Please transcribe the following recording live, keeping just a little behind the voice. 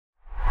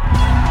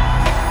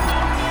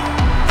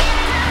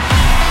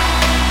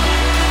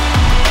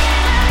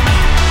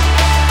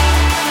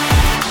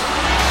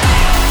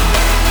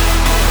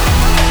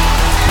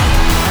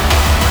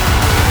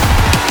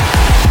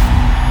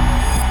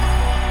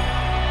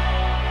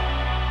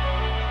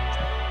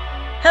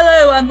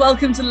and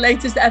welcome to the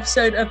latest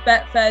episode of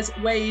Betfair's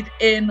Weighed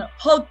In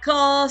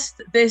podcast.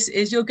 This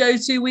is your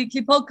go-to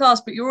weekly podcast,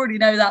 but you already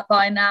know that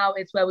by now.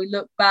 It's where we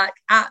look back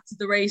at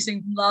the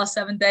racing from the last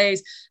 7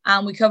 days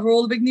and we cover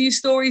all the big news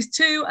stories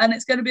too. And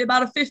it's going to be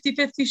about a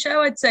 50-50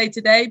 show, I'd say,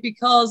 today,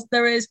 because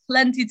there is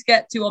plenty to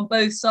get to on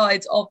both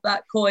sides of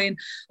that coin.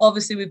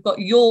 Obviously, we've got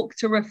York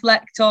to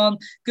reflect on,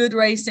 good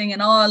racing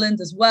in Ireland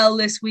as well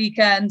this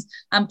weekend,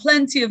 and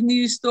plenty of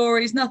news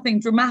stories, nothing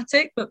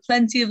dramatic, but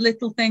plenty of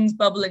little things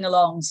bubbling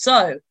along.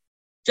 So,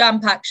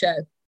 jam-packed show.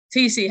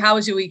 TC, how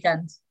was your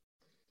weekend?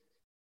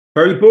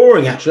 Very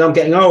boring, actually. I'm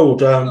getting old.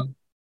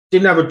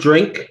 Didn't have a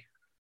drink,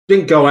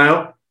 didn't go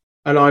out,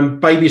 and I'm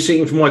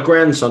babysitting for my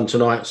grandson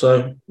tonight.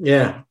 So,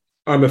 yeah,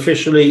 I'm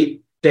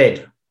officially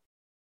dead.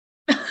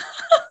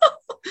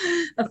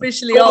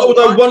 Officially old.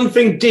 Although one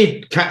thing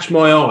did catch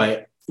my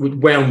eye, which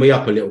wound me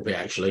up a little bit,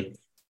 actually.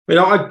 I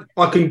mean,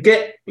 I can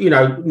get,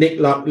 Nick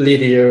Luck,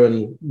 Lydia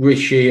and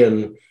Rishi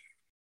and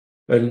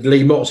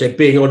Lee Mottershead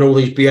being on all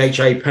these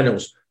BHA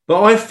panels.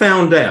 But I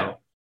found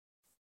out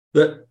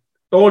that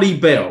Ollie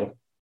Bell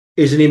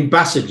is an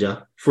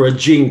ambassador for a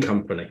gin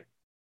company.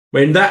 I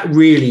mean, that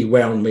really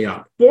wound me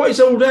up. What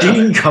is all that?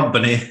 Gin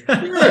company?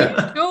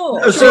 Yeah.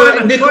 Sure. So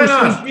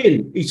Nicholas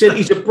Gin. He said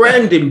he's a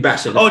brand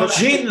ambassador. Oh,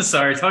 gin.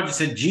 Sorry, I thought you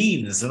said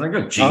jeans. And I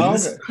got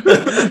jeans.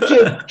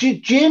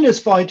 Gin is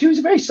fine too. He's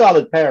a very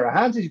solid pair of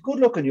hands. He's a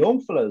good-looking young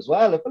fella as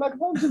well. I feel like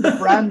if I was in the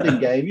branding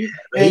game,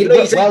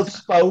 he's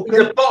well-spoken.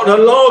 He's a bottle of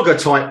lager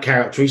type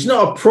character. He's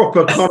not a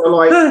proper kind of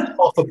like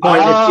off a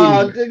pint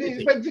of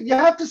gin. You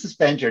have to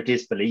suspend your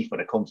disbelief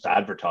when it comes to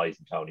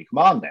advertising, Tony. Come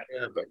on now.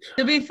 Yeah, but...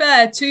 To be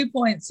fair, 2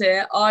 points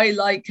here. I,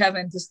 like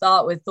Kevin, to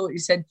start with, thought you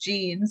said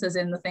jeans, as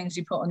in the things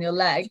you put on your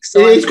legs.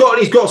 So he's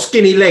got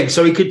skinny legs,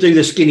 so he could do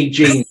the skinny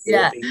jeans.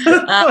 Yeah,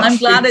 I'm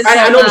glad it's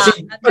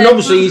and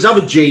obviously his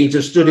other jeans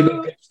have stood him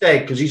in good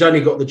stead because he's only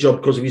got the job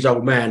because of his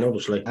old man.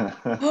 Obviously,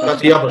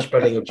 that's the other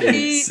spelling of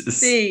jeans.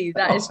 See,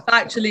 that is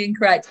factually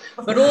incorrect.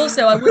 But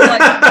also, I would like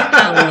to point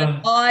out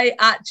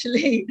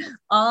that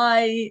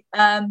I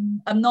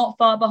am not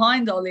far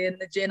behind Ollie in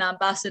the gin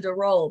ambassador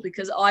role,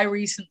 because I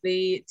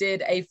recently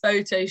did a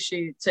photo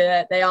shoot.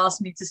 They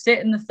asked me to sit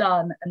in the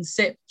sun and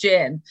sip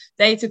gin.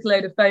 They took a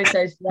load of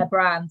photos for their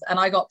brand, and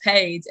I got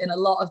paid in a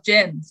lot of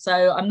gin.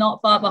 So I'm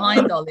not far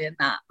behind Ollie in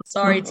that.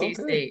 Sorry,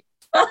 TC.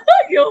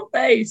 Your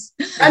face.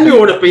 And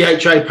you're on a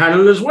BHA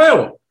panel as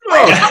well.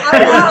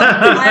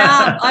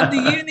 I am. I'm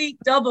the unique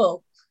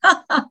double.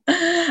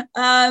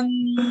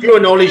 You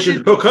and Ollie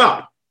should hook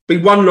up. Be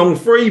one long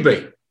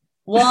freebie.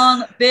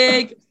 One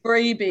big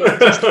freebie.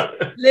 Just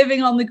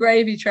living on the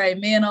gravy train,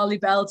 me and Ollie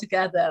Bell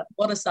together.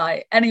 What a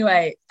sight.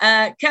 Anyway,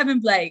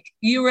 Kevin Blake,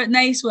 you were at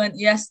Nace, weren't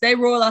you, yesterday,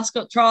 Royal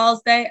Ascot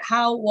Trials Day.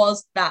 How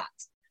was that?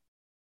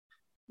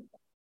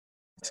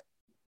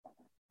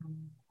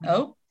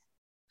 Oh,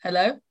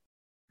 hello?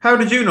 How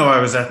did you know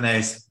I was at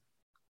Nace?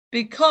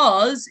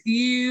 Because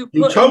you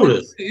put told in the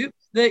us group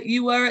that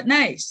you were at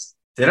Nace.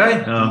 Did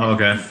I? Oh,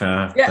 okay.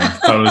 Yeah. I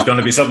thought it was going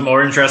to be something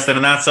more interesting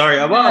than that. Sorry,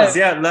 I was.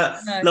 No.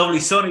 Yeah, lovely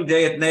sunny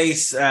day at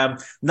Nace.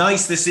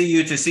 Nice to see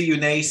you,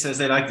 Nace, as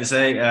they like to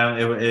say.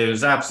 It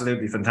was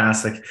absolutely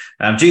fantastic.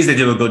 Geez, they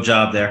do a good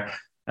job there.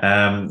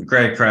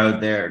 Great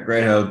crowd there,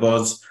 great old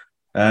buzz,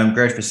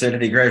 great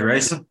facility, great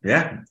racing.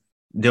 Yeah.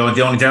 The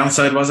only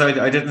downside was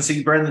I didn't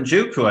see Brendan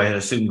Duke, who I had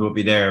assumed would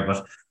be there,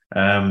 but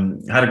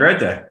had a great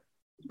day.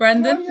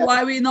 Brendan,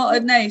 why were you not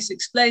at Nace?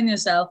 Explain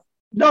yourself.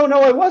 No,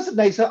 I wasn't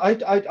nice. I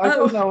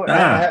don't know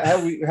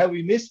how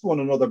we missed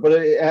one another, but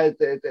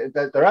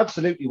there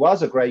absolutely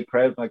was a great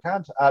crowd, and I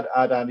can't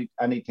add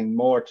anything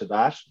more to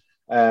that.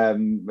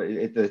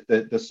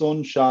 The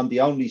sun shone. The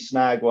only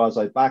snag was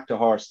I backed a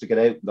horse to get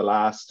out in the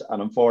last,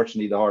 and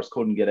unfortunately the horse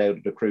couldn't get out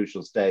at the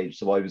crucial stage,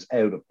 so I was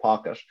out of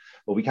pocket.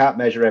 But we can't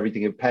measure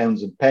everything in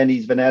pounds and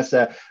pennies,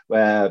 Vanessa.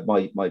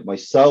 My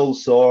soul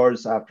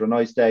soars after a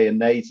nice day in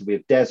Nace. We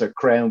have Desert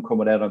Crown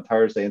coming out on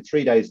Thursday, and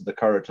 3 days of the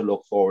Curragh to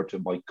look forward to.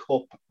 My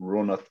cup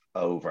runneth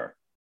over.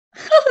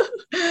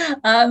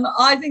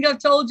 I think I've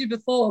told you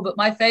before, but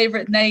my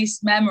favourite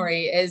Nace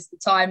memory is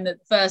the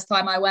first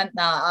time I went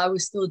there. I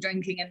was still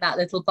drinking in that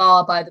little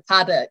bar by the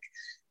paddock,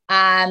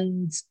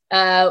 and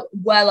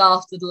well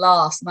after the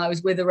last, and I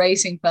was with a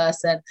racing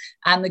person,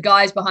 and the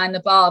guys behind the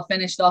bar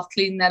finished off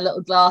cleaning their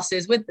little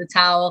glasses with the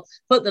towel,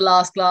 put the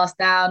last glass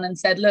down and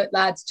said, "Look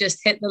lads,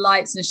 just hit the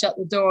lights and shut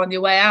the door on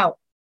your way out."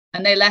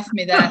 And they left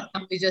me there,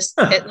 and we just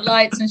hit the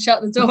lights and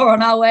shut the door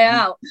on our way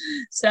out.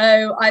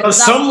 So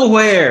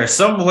somewhere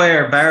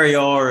Barry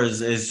Orr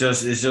is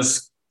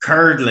just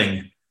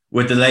curdling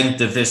with the length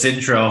of this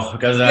intro,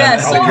 because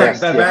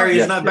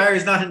Barry's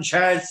not in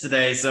charge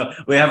today, so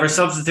we have our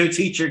substitute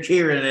teacher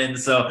Kieran in,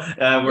 so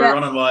we're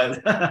running wild.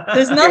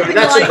 There's nothing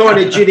that's the kind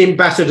of gin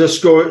ambassador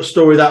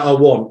story that I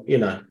want,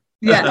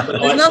 Yeah,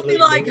 there's nothing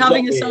like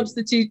having a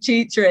substitute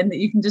teacher in that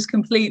you can just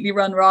completely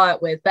run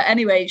riot with. But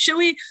anyway,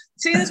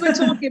 seeing as we're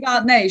talking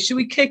about Nace, should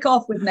we kick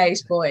off with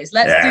Nace, boys?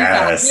 Let's do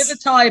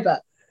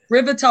that.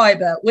 River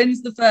Tiber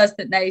wins the first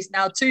at Nace,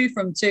 now 2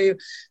 from 2.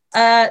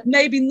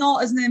 Maybe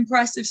not as an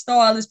impressive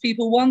style as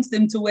people wanted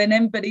him to win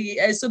him, but he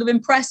is sort of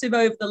impressive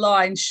over the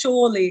line.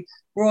 Surely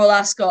Royal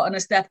Ascot and a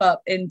step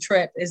up in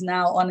trip is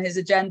now on his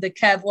agenda.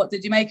 Kev, what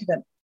did you make of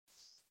him?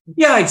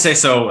 Yeah, I'd say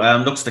so.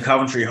 Looks the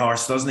Coventry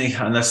horse, doesn't he?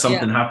 Unless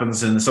something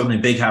happens and something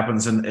big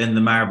happens in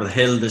the Marble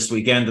Hill this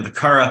weekend at the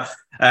Curragh.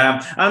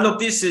 And look,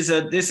 this is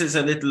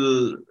a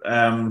little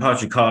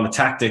what you call a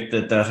tactic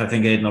that I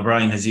think Aidan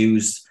O'Brien has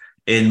used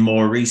in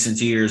more recent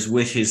years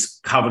with his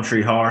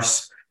Coventry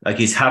horse. Like,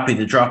 he's happy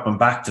to drop him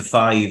back to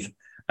 5,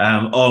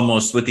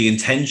 almost with the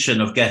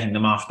intention of getting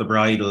them off the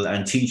bridle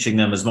and teaching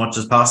them as much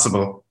as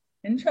possible.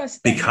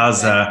 Interesting.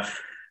 Because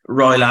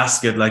Royal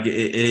Ascot, like,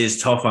 it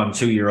is tough on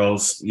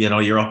 2-year-olds. You know,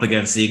 you're up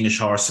against the English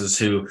horses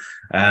who,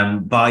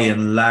 by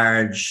and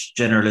large,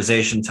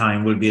 generalisation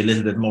time will be a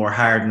little bit more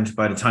hardened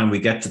by the time we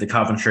get to the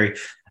Coventry.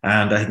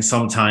 And I think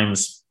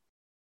sometimes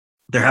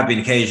there have been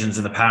occasions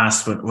in the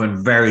past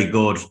when very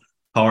good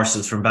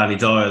horses from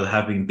Ballydoyle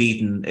have been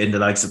beaten in the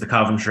likes of the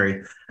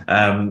Coventry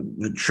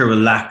through a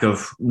lack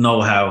of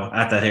know-how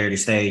at that early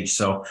stage.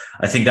 So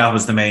I think that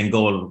was the main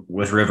goal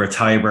with River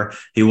Tiber.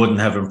 He wouldn't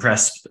have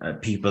impressed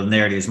people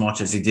nearly as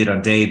much as he did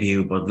on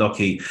debut, but look,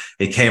 he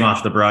came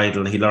off the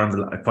bridle. He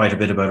learned quite a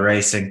bit about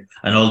racing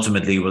and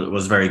ultimately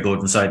was very good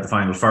inside the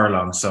final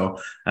furlong. So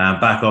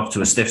back up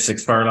to a stiff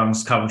 6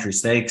 furlongs Coventry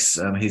Stakes.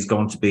 He's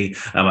going to be,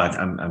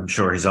 I'm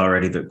sure he's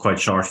already the quite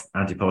short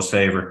anti-post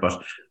favourite,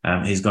 but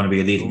he's going to be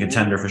a leading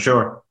contender for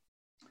sure.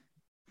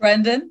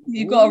 Brendan,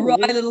 you've got a wry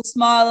little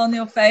smile on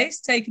your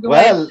face. Take it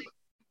away.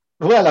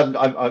 Well,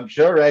 I'm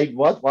sure Aid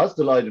was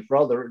delighted for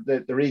all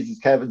the reasons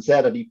Kevin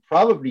said, and he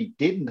probably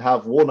didn't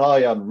have one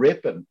eye on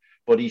Ripon,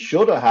 but he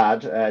should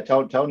have had.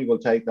 Tony will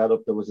take that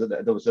up. There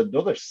was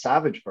another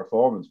savage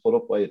performance put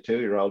up by a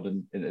 2-year-old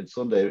in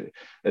Sunday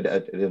in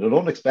an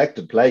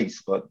unexpected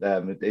place, but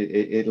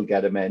it'll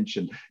get a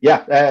mention.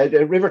 Yeah,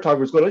 River Tiber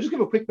was good. I'll just give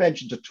a quick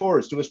mention to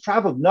Tourist, who has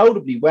travelled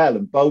notably well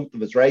in both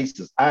of his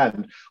races.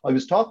 And I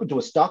was talking to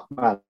a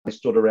stockman who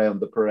stood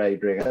around the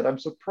parade ring, and I'm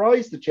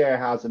surprised the chair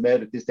has him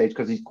out at this stage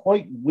because he's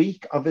quite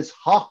weak of his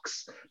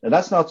hocks. And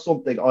that's not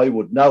something I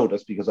would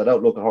notice because I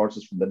don't look at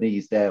horses from the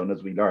knees down,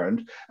 as we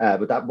learned.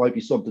 But that might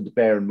be something to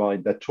bear in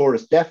mind, that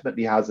Tourist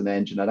definitely has an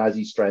engine, and as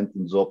he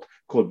strengthens up,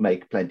 could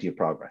make plenty of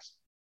progress.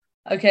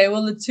 Okay,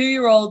 well, the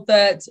 2-year-old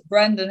that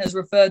Brendan has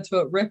referred to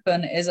at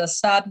Ripon is a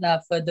Sadna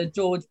for the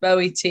George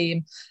Bowie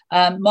team.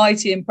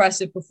 Mighty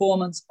impressive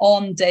performance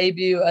on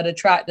debut at a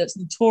track that's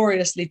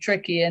notoriously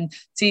tricky. And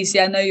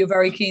TC, I know you're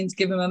very keen to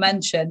give him a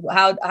mention.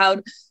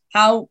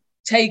 How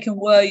taken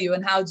were you,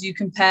 and how do you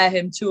compare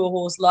him to a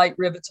horse like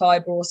River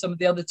Tiber or some of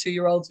the other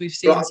 2-year-olds we've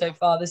seen so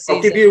far this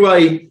season?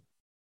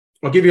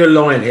 I'll give you a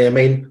line here. I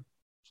mean,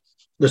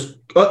 at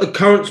the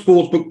current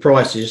sportsbook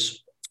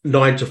prices,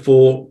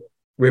 9-4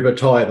 River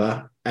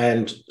Tiber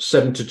and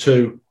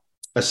 7-2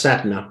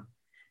 Asadna.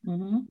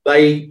 Mm-hmm.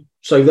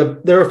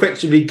 They're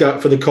effectively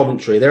for the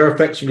Coventry. They're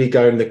effectively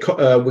going.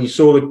 We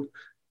saw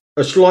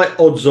a slight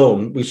odds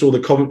on. We saw the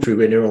Coventry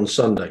winner on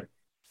Sunday,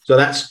 so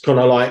that's kind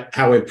of like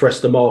how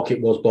impressed the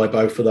market was by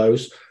both of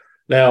those.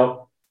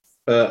 Now,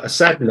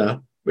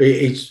 Asadna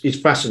is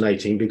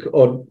fascinating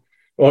because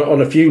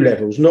on a few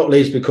levels, not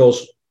least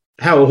because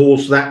how a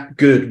horse that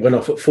good went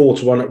off at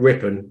 4-1 at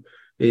Ripon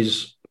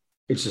it's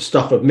the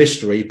stuff of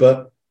mystery.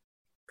 But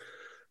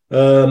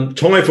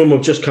Timeform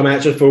have just come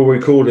out, just before we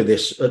recorded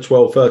this at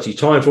 12:30,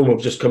 Timeform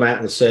have just come out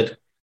and said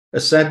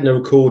Asadna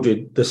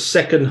recorded the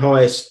second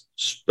highest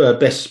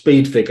best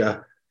speed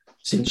figure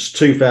since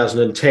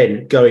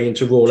 2010 going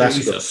into Royal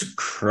Ascot. Jesus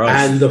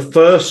Christ. And the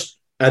first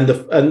and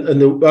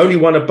the only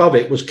one above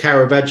it was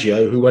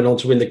Caravaggio, who went on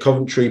to win the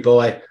Coventry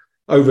by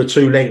over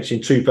 2 lengths in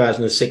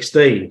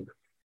 2016.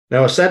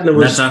 Now, Asadna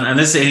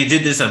was... he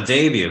did this on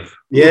debut.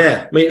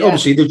 Yeah. I mean,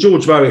 obviously, the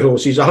George Bowie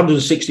horse, he's a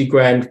 160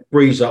 grand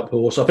breeze-up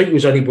horse. I think he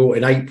was only bought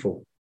in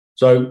April.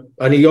 So,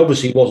 and he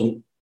obviously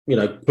wasn't,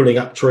 pulling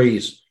up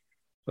trees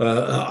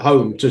at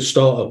home to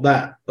start at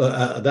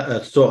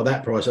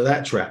that price at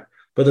that track.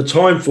 But the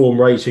Timeform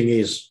rating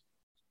is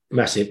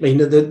massive. I mean,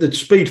 the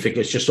speed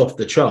figure is just off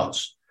the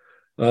charts.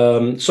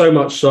 So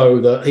much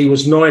so that he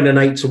was 9 and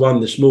 8 to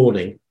 1 this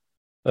morning.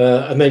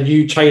 And then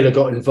Hugh Taylor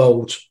got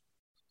involved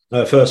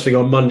first thing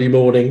on Monday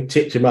morning,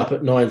 tipped him up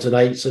at 9s and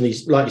 8s. And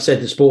he's, like you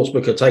said, the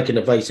sportsbook are taking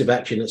evasive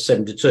action at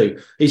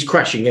 7-2. He's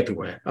crashing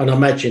everywhere. And I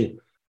imagine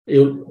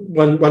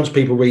once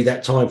people read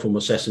that Timeform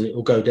assessment, it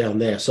will go down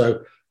there.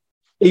 So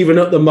even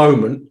at the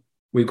moment,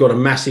 we've got a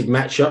massive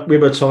matchup.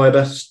 River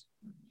Tiber,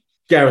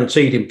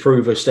 guaranteed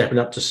improver, stepping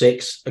up to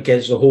 6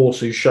 against a horse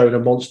who's shown a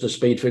monster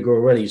speed figure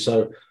already.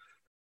 So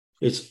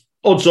it's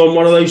odds on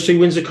one of those 2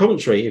 wins of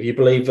Coventry, if you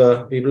believe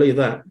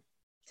that.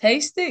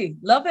 Tasty.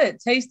 Love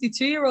it. Tasty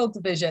 2-year-old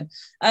division.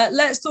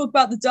 Let's talk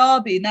about the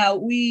Derby. Now,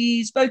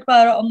 we spoke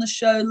about it on the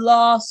show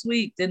last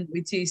week, didn't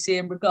we, TC,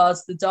 in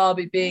regards to the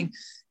Derby being,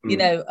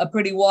 a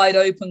pretty wide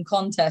open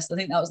contest. I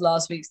think that was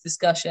last week's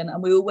discussion.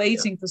 And we were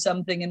waiting for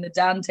something in the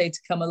Dante to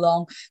come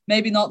along.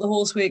 Maybe not the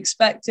horse we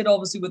expected.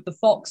 Obviously, with the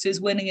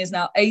Foxes winning is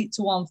now 8-1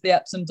 for the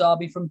Epsom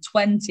Derby from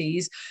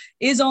 20s.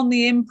 Is on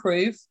the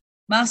improve.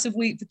 Massive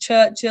week for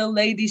Churchill.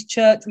 Ladies'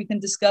 Church we can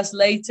discuss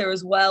later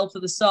as well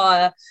for the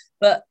sire.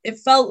 But it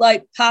felt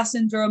like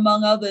Passenger,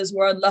 among others,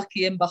 were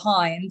unlucky in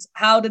behind.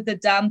 How did the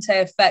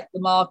Dante affect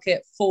the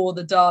market for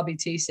the Derby,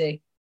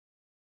 TC?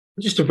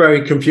 Just a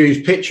very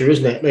confused picture,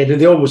 isn't it? I mean,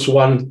 the obvious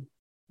one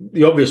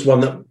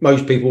that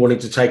most people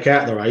wanted to take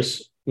out of the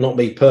race, not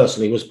me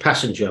personally, was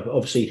Passenger. But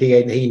obviously,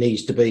 he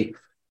needs to be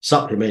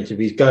supplemented if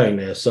he's going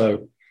there.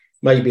 So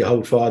maybe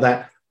hold fire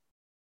that.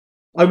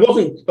 I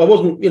wasn't.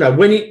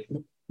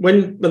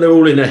 When they're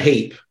all in a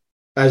heap,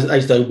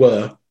 as they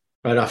were.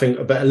 And I think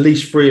about at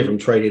least 3 of them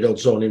traded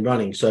odds on in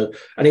running. So,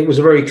 and it was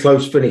a very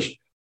close finish.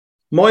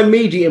 My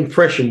immediate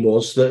impression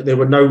was that there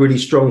were no really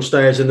strong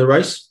stayers in the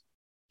race.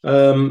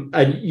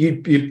 And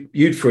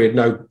you'd Fred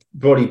know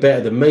probably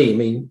better than me. I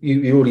mean,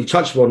 you already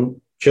touched on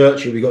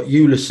Churchill. We got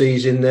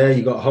Ulysses in there.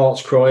 You got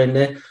Heart's Cry in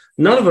there.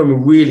 None of them are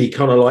really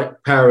kind of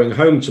like powering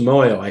home to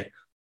my eye.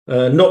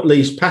 Not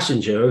least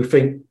Passenger, who I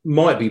think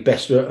might be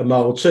best at a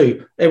mile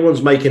too.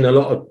 Everyone's making a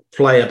lot of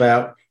play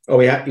about, he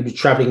was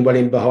travelling well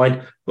in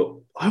behind. But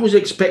I was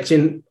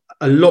expecting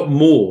a lot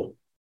more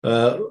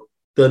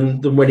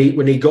than when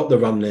he got the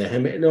run there. I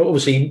mean,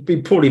 obviously,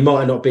 he probably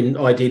might not have been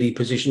ideally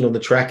positioned on the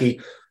track.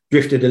 He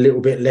drifted a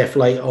little bit left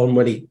late on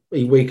when he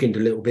weakened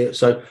a little bit.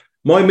 So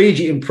my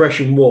immediate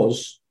impression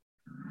was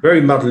very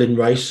muddling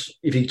race.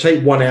 If you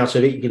take 1 out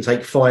of it, you can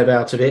take 5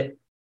 out of it.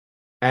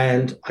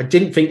 And I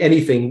didn't think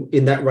anything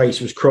in that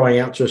race was crying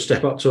out to a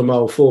step up to a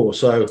mile 4.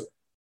 So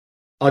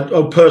I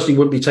personally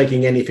wouldn't be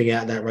taking anything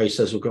out of that race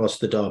as regards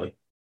to the Derby.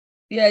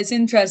 Yeah, it's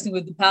interesting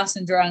with the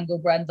Passenger angle,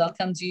 Brenda. I'll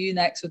come to you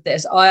next with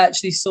this. I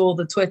actually saw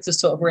the Twitter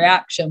sort of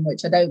reaction,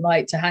 which I don't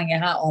like to hang a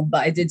hat on,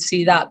 but I did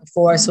see that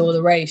before I saw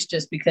the race,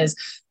 just because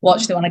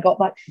watched it when I got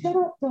back. Shut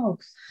up,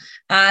 dogs.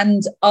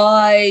 And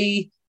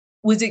I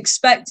was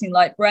expecting,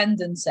 like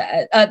Brendan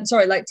said,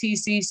 like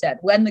TC said,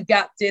 when the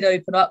gap did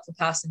open up for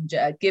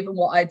Passenger, given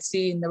what I'd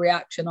seen, the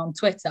reaction on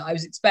Twitter, I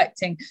was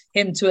expecting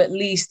him to at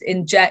least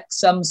inject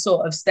some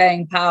sort of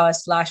staying power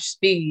 /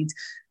 speed.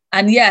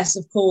 And yes,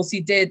 of course, he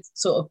did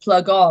sort of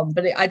plug on,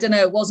 but I don't know,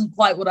 it wasn't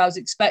quite what I was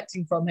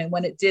expecting from him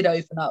when it did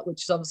open up,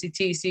 which is obviously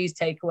TC's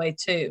takeaway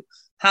too.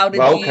 How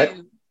did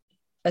you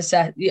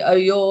assess? Oh,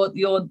 you're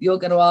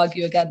going to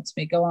argue against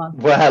me. Go on.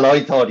 Well, I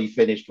thought he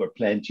finished with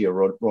plenty of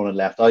running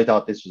left. I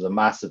thought this was a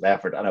massive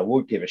effort, and I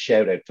would give a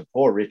shout out to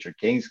poor Richard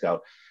Kingscote,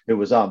 who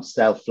was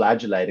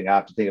self-flagellating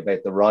after thinking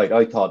about the ride.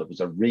 I thought it was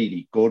a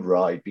really good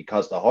ride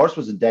because the horse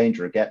was in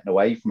danger of getting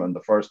away from him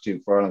the first 2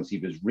 furlongs. He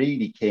was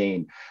really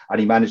keen, and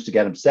he managed to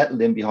get him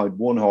settled in behind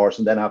one horse,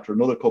 and then after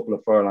another couple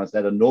of furlongs,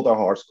 let another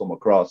horse come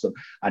across him,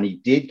 and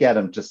he did get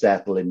him to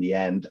settle in the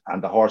end,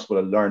 and the horse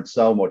would have learned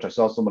so much. I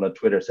saw someone on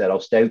Twitter said,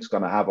 Stout's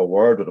going to have a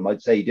word with him.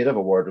 I'd say he did have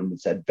a word with him and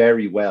said,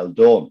 very well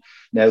done.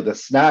 Now, the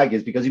snag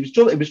is because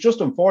it was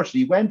just unfortunate.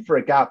 He went for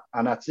a gap,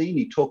 and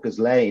Azzini took his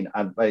lane,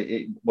 and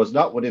it was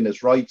not within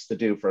his rights to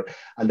do for it.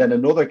 And then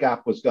another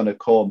gap was going to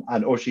come,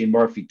 and Oisin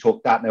Murphy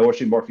took that. Now,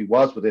 Oisin Murphy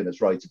was within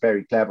his rights, a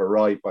very clever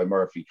ride by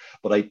Murphy.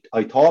 But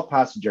I thought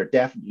Passenger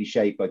definitely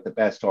shaped like the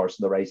best horse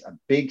in the race. A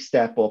big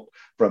step up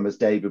from his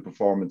debut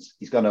performance.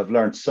 He's going to have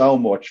learned so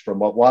much from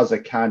what was a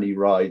canny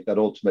ride that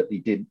ultimately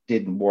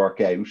didn't work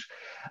out.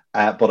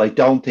 But I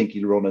don't think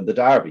he'll run in the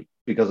Derby,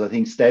 because I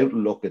think Stout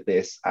will look at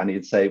this and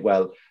he'd say,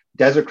 well,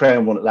 Desert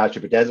Crown won it last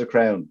year, but Desert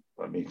Crown,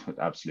 I mean,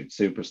 absolute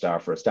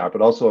superstar for a start,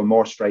 but also a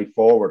more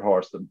straightforward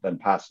horse than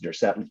Passenger,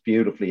 settles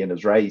beautifully in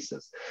his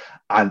races.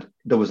 And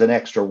there was an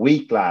extra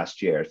week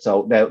last year.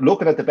 So now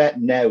looking at the bet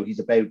now, he's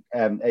about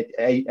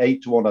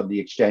 8 to 1 on the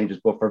exchanges,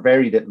 but for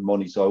very little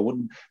money. So I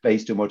wouldn't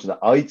base too much on that.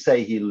 I'd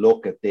say he'll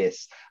look at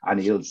this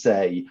and he'll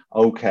say,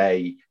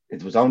 okay,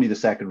 it was only the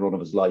second run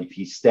of his life.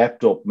 He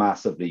stepped up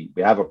massively.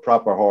 We have a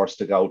proper horse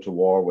to go to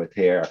war with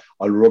here.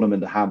 I'll run him in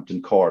the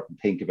Hampton Court and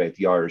think about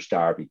the Irish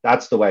Derby.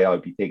 That's the way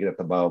I'd be thinking at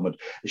the moment.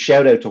 A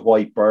shout out to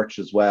White Birch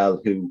as well,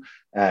 who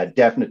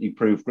definitely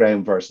proved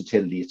ground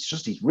versatility. It's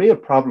just these real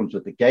problems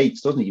with the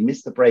gates, doesn't he? He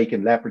missed the break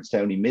in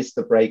Leopardstown. He missed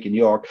the break in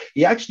York.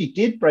 He actually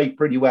did break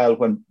pretty well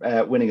when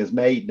winning his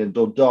maiden in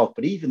Dundalk,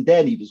 but even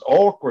then he was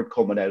awkward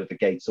coming out of the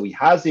gate. So he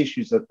has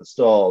issues at the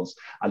stalls,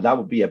 and that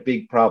would be a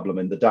big problem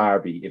in the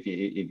Derby if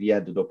he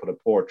ended up in a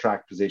poor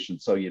track position.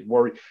 So you'd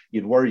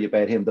worry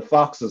about him. The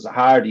Fox is a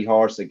hardy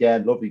horse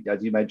again, lovely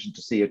as you mentioned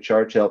to see at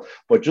Churchill.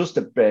 But just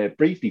to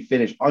briefly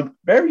finish, I'm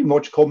very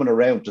much coming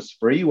around to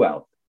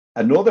Spreewell,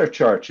 another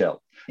Churchill.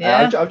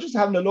 Yeah. I'm just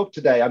having a look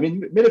today. I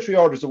mean, Military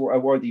Orders are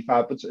worthy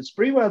fab, but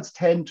Spreewell's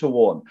 10 to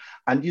 1.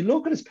 And you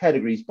look at his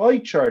pedigrees by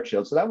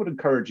Churchill, so that would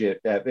encourage you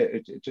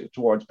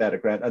towards better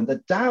ground. And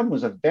the Dam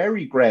was a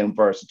very ground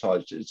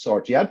versatile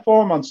sort. He had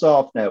form on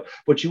soft now,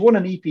 but she won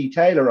an EP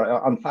Taylor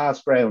on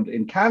fast ground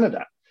in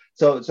Canada.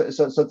 So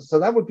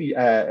that would be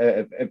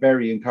a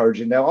very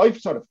encouraging. Now,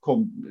 I've sort of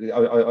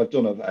I've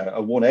done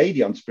a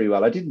 180 on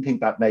Sprewell. I didn't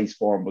think that Naas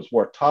form was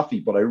worth toffee,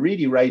 but I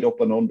really rate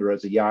up and under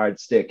as a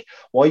yardstick.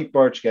 White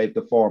Birch gave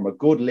the form a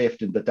good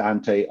lift in the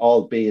Dante,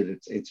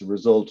 albeit it's a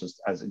result,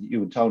 as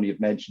you and Tony have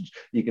mentioned,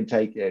 you can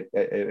take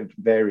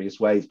various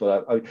ways.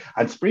 But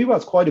and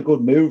Sprewell's quite a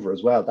good mover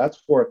as well.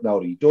 That's worth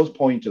noting. He does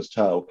point his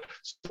toe.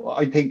 So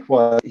I think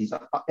he's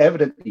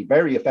evidently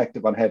very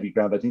effective on heavy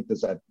ground. I think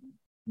there's a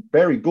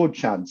very good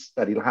chance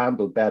that he'll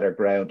handle better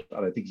ground,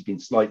 and I think he's been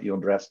slightly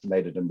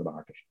underestimated in the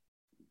market.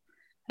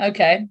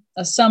 Okay,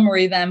 a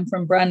summary then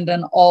from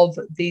Brendan of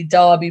the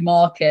Derby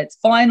market.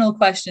 Final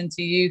question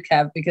to you,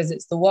 Kev, because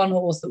it's the one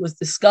horse that was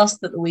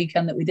discussed at the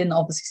weekend that we didn't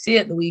obviously see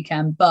at the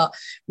weekend, but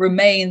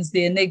remains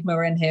the enigma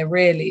in here,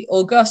 really.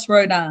 Auguste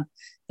Rodin.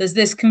 There's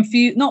this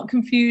not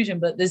confusion,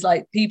 but there's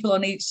like people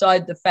on each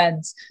side of the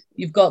fence.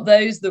 You've got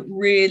those that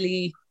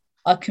really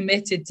are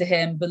committed to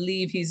him,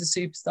 believe he's a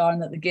superstar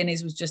and that the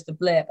Guineas was just a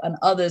blip, and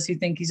others who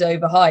think he's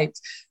overhyped.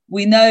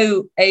 We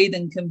know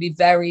Aidan can be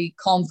very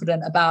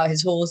confident about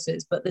his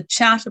horses, but the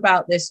chat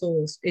about this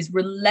horse is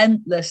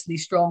relentlessly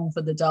strong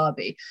for the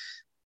Derby.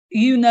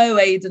 You know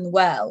Aidan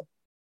well.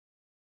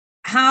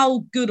 How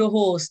good a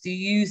horse do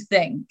you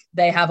think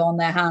they have on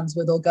their hands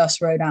with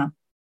Auguste Rodin?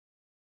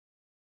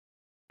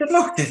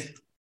 Look,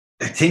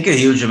 I think a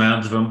huge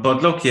amount of them,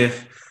 but look, you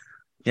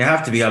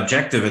have to be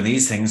objective in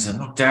these things. And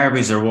look,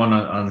 derbies are won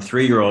on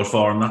 3-year-old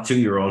form, not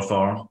 2-year-old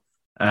form.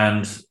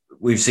 And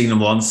we've seen him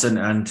once,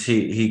 and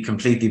he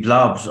completely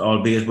blobbed,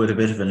 albeit with a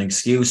bit of an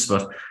excuse.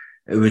 But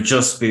it would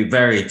just be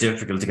very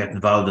difficult to get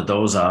involved at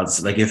those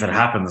odds. Like, if it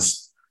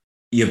happens,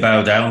 you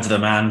bow down to the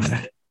man,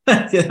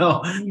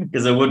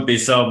 because it would be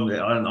some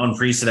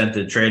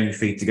unprecedented training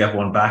feat to get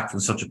one back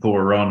from such a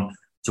poor run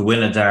to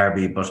win a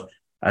derby. But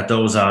at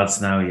those odds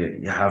now,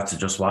 you have to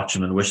just watch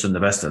them and wish them the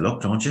best of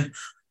luck, don't you?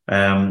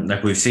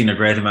 Like, we've seen a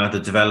great amount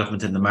of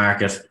development in the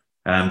market.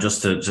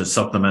 Just to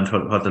supplement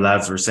what the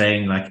lads were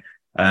saying, like,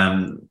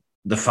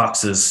 the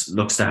Foxes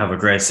looks to have a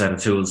great set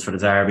of tools for the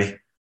Derby.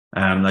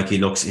 Like, he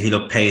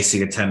looked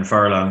pacey at 10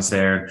 furlongs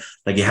there.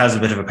 Like, he has a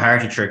bit of a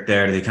party trick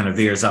there that he kind of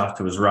veers off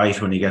to his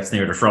right when he gets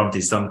near the front.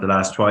 He's done it the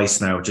last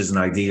twice now, which isn't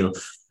ideal.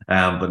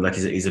 But like,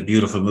 he's a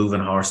beautiful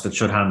moving horse that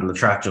should handle the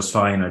track just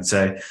fine, I'd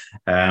say.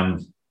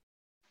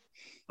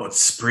 But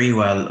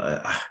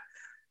Sprewell,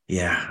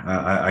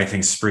 I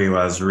think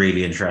Sprewell is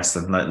really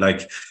interesting.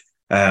 Like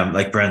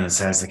Brendan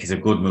says, like, he's a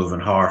good moving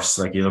horse.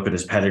 Like, you look at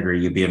his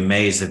pedigree, you'd be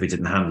amazed if he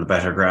didn't handle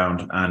better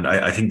ground. And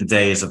I think the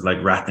days of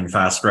like rattling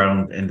fast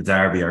ground in the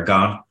Derby are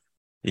gone.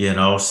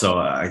 So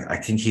I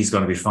think he's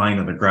going to be fine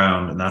on the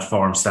ground, and that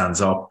form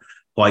stands up.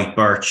 White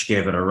Birch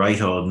gave it a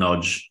right old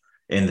nudge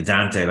in the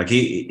Dante. Like,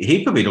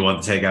 he could be the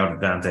one to take out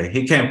the Dante.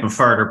 He came from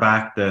further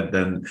back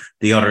than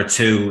the other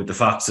two, the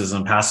Foxes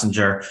and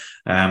Passenger.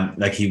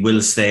 Like, he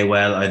will stay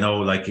well. I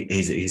know, like,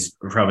 he's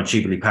from a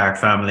cheaply parked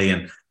family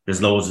and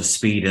there's loads of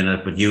speed in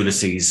it, but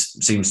Ulysses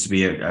seems to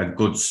be a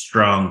good,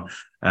 strong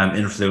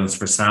influence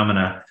for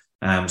stamina.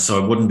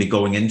 So I wouldn't be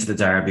going into the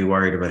Derby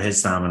worried about his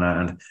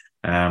stamina.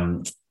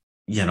 And,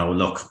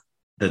 look,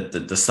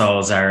 the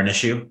stalls are an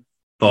issue,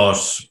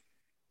 but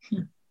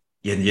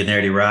you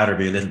nearly rather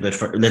be a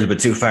little bit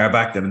too far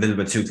back than a little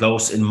bit too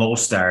close in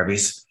most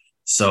derbies.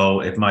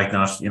 So it might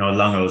not,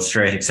 long old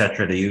straight,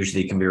 etc. They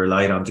usually can be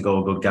relied on to go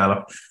a good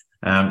gallop.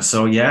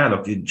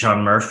 Look,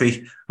 John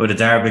Murphy with a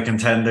Derby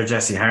contender,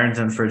 Jesse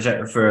Harrington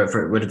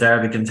with a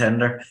Derby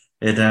contender.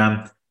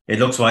 It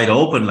looks wide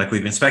open. Like,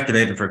 we've been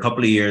speculating for a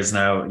couple of years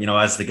now,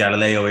 as the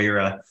Galileo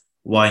era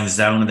winds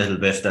down a little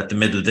bit, that the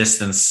middle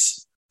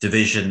distance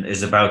division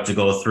is about to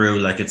go through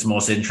like its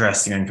most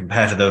interesting and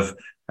competitive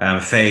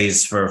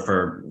phase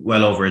for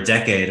well over a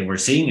decade, and we're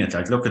seeing it.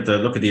 Like, look at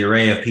the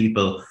array of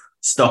people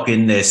stuck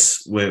in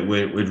this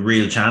with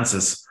real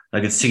chances.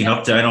 Like, it's seen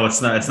up to. I know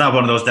it's not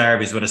one of those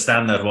derbies with a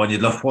standout one.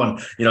 You'd love one.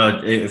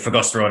 If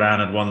Auguste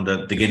Rodin had won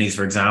the Guineas,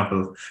 for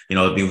example,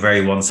 it'd be a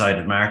very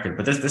one-sided market.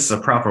 But this is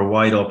a proper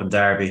wide open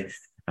derby,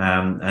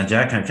 and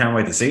can't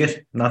wait to see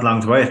it. Not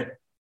long to wait.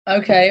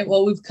 Okay,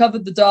 well, we've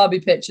covered the Derby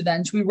picture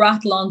then. Should we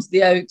rattle on to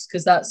the Oaks,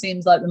 because that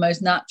seems like the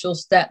most natural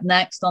step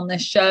next on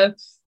this show?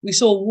 We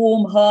saw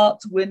Warm Heart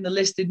win the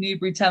listed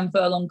Newbury 10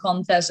 furlong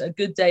contest. A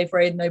good day for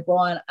Aidan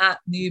O'Brien at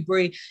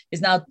Newbury.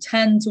 Is now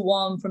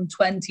 10-1 from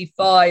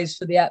 25s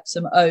for the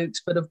Epsom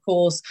Oaks. But of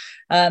course,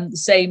 the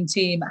same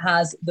team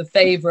has the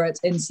favourite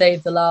in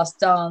Save the Last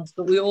Dance.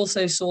 But we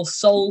also saw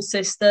Soul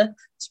Sister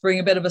spring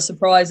a bit of a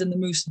surprise in the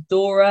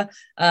Musadora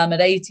at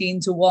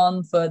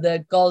 18-1 for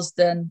the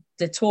Gosden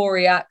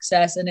Dettori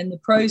access, and in the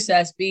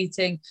process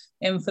beating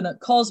Infinite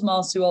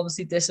Cosmos, who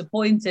obviously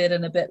disappointed,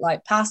 and a bit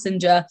like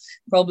Passenger,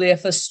 probably a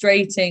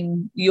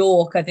frustrating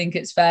York, I think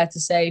it's fair to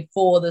say,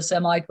 for the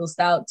Sir Michael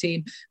Stout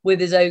team with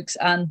his Oaks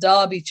and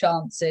Derby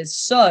chances.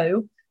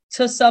 So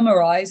to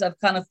summarise, I've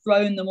kind of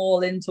thrown them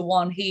all into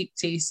one heap,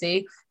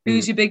 TC.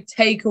 Who's your big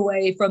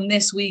takeaway from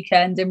this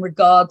weekend in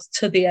regards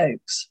to the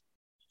Oaks?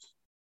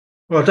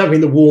 Well, I don't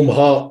think the Warm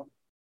Heart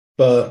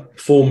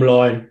form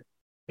line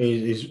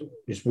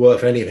is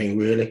worth anything,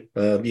 really.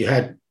 You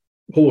had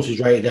horses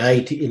rated at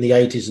 80 in the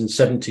 80s and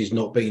 70s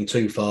not being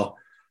too far.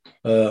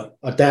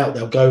 I doubt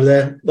they'll go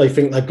there. They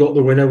think they've got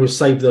the winner with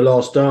Save the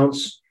Last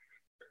Dance.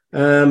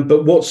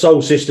 But what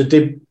Soul Sister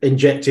did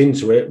inject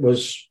into it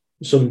was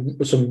some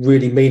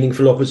really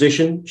meaningful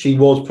opposition. She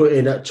was put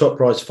in at top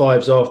price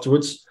 5s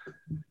afterwards.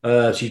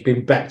 She's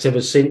been backed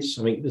ever since.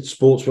 I think the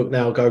sportsbook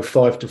now go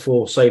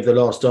 5-4 Save the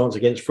Last Dance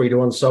against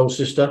 3-1 Soul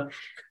Sister.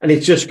 And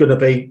it's just going to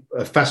be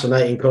a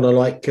fascinating kind of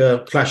like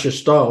clash of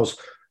styles.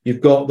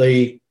 You've got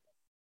the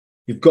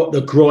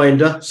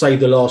grinder, Save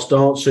the Last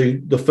Dance,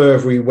 who the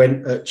further he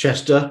went at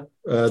Chester,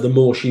 the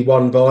more she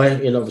won by.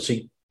 And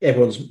obviously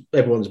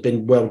everyone's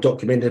been well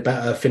documented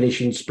about her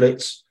finishing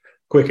splits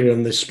quicker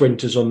than the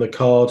sprinters on the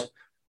card.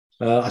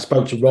 I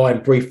spoke to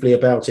Ryan briefly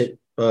about it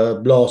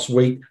last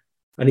week,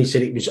 and he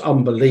said it was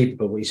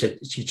unbelievable. He said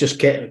she just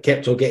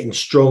kept on getting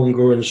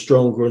stronger and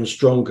stronger and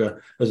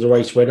stronger as the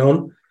race went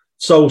on.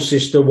 Soul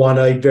Sister won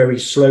a very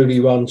slowly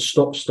run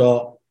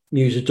stop-start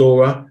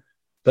Musadora.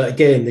 But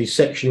again, these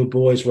sectional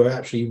boys were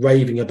actually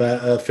raving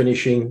about her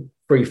finishing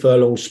 3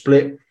 furlong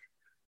split.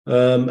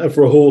 And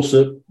for a horse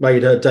that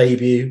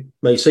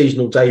made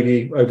seasonal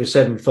debut over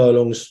 7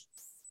 furlongs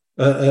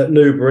at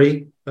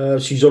Newbury,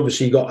 she's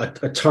obviously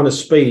got a ton of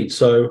speed.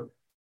 So,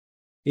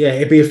 yeah,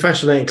 it'd be a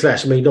fascinating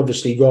clash. I mean,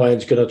 obviously,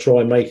 Ryan's going to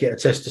try and make it a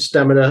test of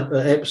stamina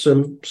at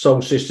Epsom.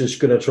 Soul Sister's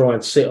going to try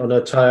and sit on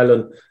her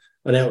tail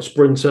and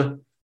out-sprint her.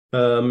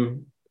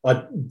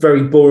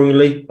 Very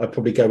boringly, I'd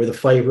probably go with a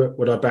favourite.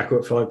 Would I back her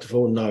at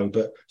 5-4? No,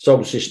 but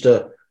Soul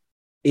Sister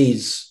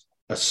is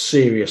a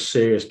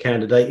serious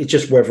candidate. It's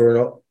just whether or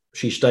not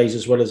she stays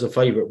as well as a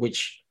favourite,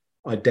 which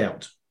I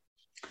doubt.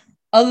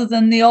 Other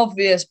than the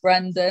obvious,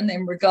 Brendan,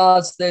 in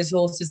regards to those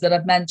horses that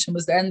I've mentioned,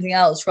 was there anything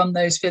else from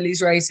those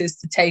fillies races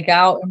to take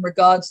out in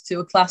regards to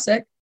a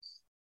classic?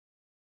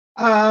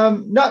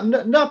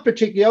 Not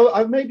particularly.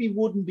 I maybe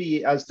wouldn't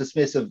be as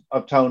dismissive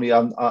of Tony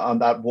on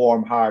that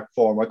Warm Heart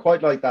form. I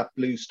quite like that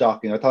Blue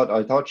Stocking. I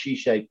thought she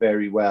shaped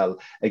very well.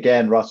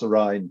 Again, Russell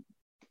Ryan.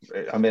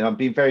 I mean, I'm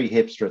being very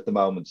hipster at the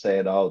moment,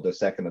 saying, "Oh, the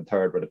second and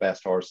third were the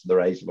best horse in the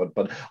race."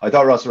 But I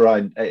thought Russell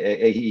Ryan,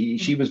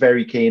 she was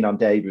very keen on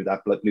debut,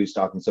 that Blue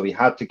Stocking, so he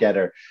had to get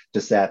her to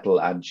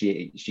settle, and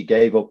she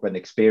gave up an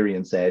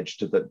experience edge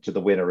to the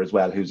winner as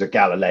well, who's a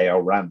Galileo,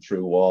 ran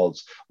through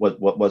walls,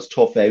 was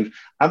tough out,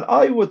 and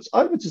I would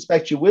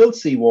suspect you will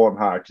see Warm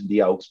Heart in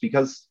the Oaks,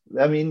 because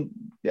I mean,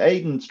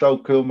 Aiden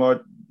Stroke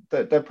Coolmore,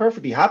 they're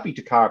perfectly happy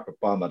to carpet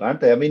bomb it, aren't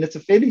they? I mean, it's a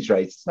fillies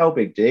race. It's no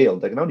big deal.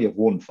 They can only have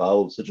 1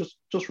 foal, so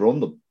just run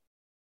them.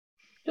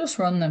 Just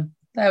run them.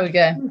 There we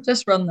go.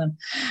 Just run them.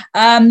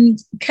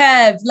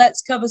 Kev,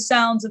 let's cover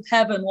Sounds of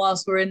Heaven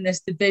whilst we're in this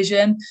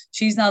division.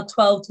 She's now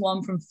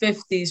 12-1 from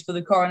 50s for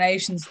the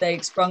Coronation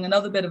Stakes. Sprung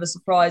another bit of a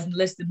surprise in the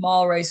listed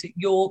mile race at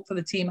York for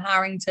the team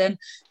Harrington,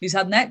 who's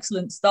had an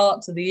excellent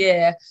start to the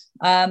year.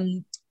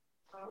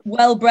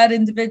 Well-bred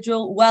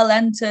individual, well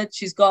entered.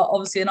 She's got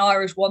obviously an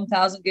Irish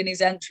 1,000 guineas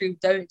entry.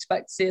 Don't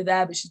expect to see her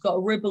there, but she's got a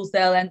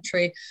Ribblesdale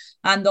entry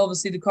and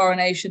obviously the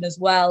Coronation as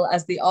well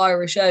as the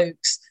Irish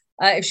Oaks.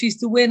 If she's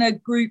to win a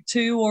Group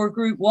 2 or a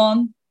Group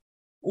 1,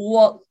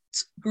 what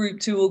Group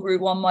 2 or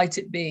Group 1 might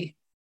it be?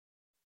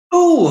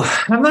 Oh,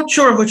 I'm not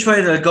sure which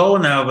way they'll go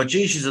now, but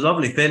gee, she's a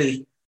lovely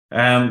filly.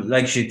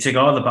 Like she'd tick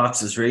all the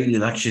boxes really.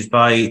 Like she's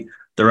by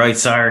the right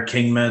sire,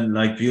 Kingman,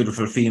 like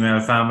beautiful female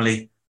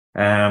family.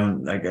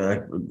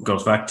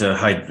 Goes back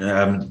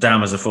to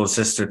Dam as a full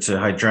sister to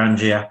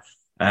Hydrangea.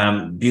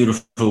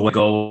 Beautiful way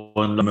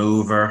going,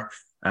 mover,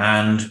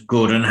 and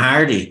good and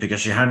hardy, because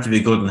she had to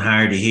be good and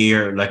hardy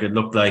here. Like it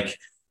looked like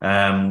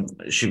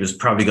she was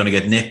probably going to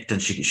get nipped,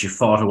 and she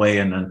fought away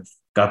and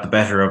got the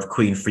better of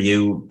Queen For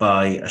You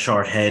by a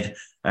short head.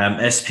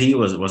 SP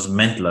was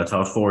mental. I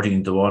thought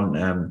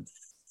 14-1.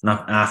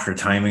 Not after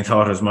timing,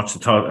 thought as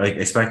much. I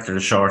expected to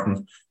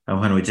shorten, and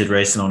when we did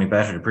racing only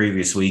better the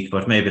previous week,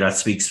 but maybe that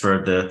speaks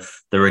for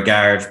the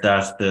regard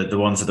that the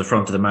ones at the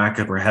front of the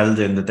market were held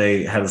in, that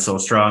they held so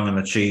strong, and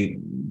that she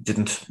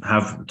didn't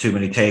have too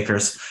many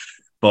takers.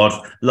 But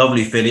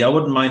lovely filly. I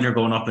wouldn't mind her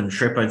going up in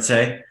trip, I'd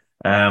say.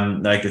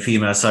 Like the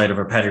female side of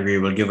her pedigree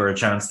will give her a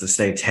chance to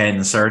stay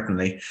 10,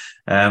 certainly.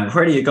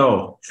 Where do you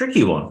go?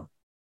 Tricky one,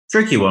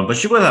 but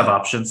she will have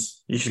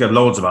options. She's got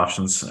loads of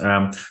options.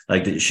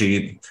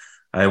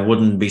 I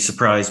wouldn't be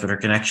surprised with her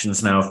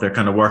connections now if they're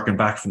kind of working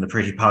back from the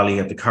Pretty Polly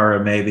at the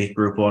Curragh, maybe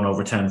Group 1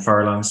 over 10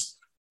 furlongs.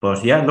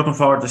 But yeah, looking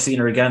forward to seeing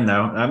her again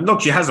now. Look,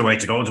 she has a way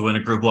to go to win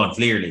a Group 1,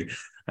 clearly.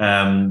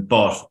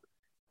 But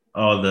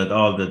all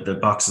the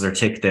boxes are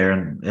ticked there,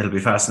 and it'll be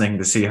fascinating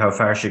to see how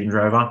far she can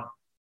drive on.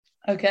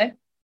 Okay,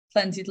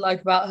 plenty to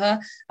like about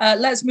her.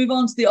 Let's move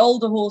on to the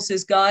older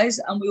horses, guys,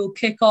 and we will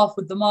kick off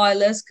with the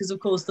milers, because of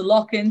course the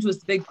Lock-In was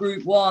the big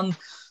Group 1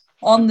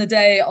 on the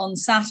day on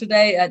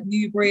Saturday at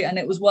Newbury, and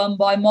it was won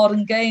by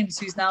Modern Games,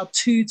 who's now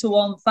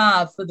 2-1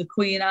 fav for the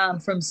Queen Anne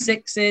from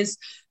 6s.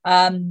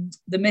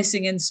 The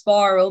Missing in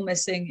Spiral,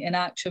 missing in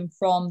action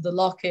from the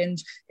Lock-In,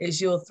 is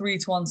your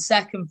 3-1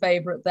 second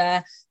favourite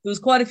there. There was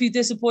quite a few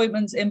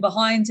disappointments in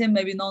behind him,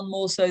 maybe none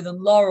more so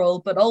than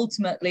Laurel, but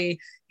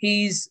ultimately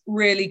he's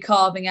really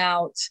carving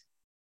out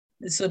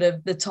sort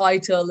of the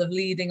title of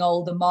leading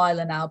older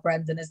miler now,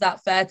 Brendan. Is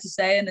that fair to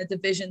say, in a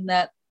division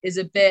that is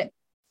a bit,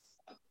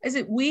 is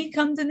it weak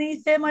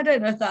underneath him? I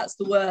don't know if that's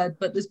the word,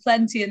 but there's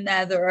plenty in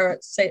there that are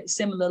at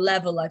similar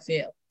level, I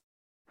feel.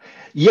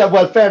 Yeah,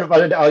 well, fair enough.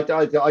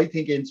 I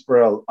think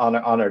Inspiral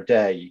on her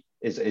day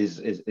is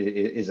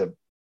a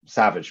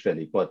savage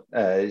filly, but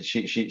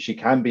she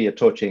can be a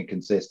touch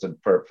inconsistent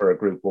for a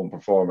Group 1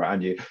 performer,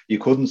 and you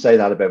couldn't say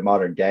that about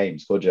Modern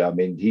Games, could you? I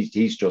mean,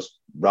 he's just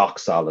rock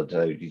solid.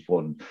 He's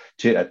won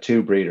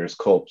two Breeders'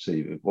 Cups.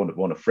 He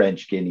won a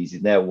French Guineas.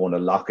 He's now won a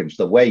Lockinge.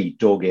 The way he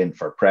dug in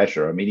for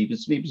pressure, I mean,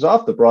 he was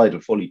off the bridle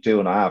fully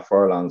 2.5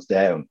 furlongs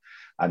down,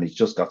 and he's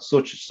just got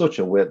such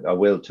a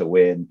will to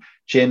win.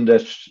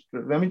 Chindit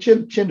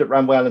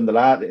ran well in the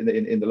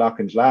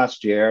Lockinge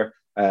last year.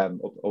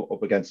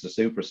 Up against a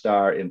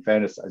superstar. In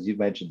fairness, as you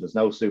mentioned, there's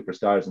no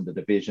superstars in the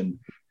division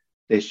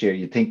this year.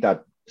 You think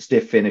that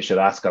stiff finish at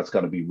Ascot's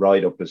going to be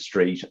right up his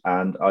street,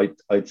 and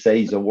I'd say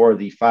he's a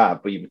worthy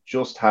fab. But you would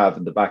just have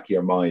in the back of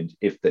your mind,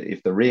 if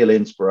the real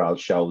Inspiral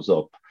shows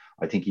up,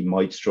 I think he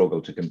might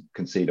struggle to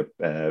concede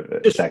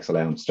a sex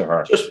allowance to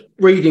her. Just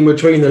reading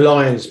between the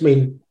lines, I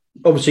mean,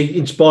 obviously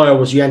Inspire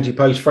was the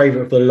anti-post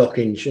favourite for the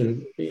Lockinge,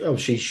 and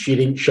obviously she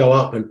didn't show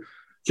up. And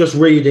just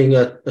reading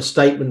a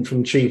statement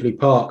from Cheveley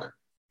Park,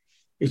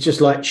 it's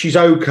just like, she's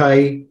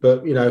okay,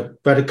 but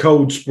had a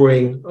cold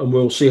spring, and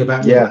we'll see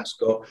about Royal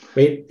Ascot. I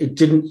mean, it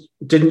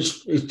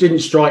didn't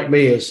strike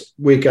me as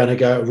we're going to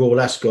go to Royal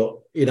Ascot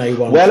in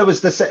A1. Well, it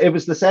was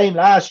the same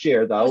last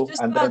year though. I was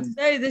just about to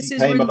say, this is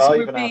rinse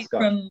and repeat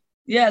from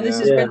rinse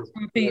and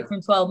repeat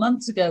from 12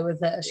 months ago with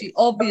her. She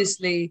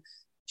obviously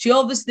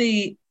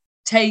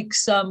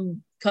takes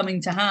some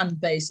coming to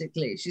hand,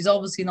 basically. She's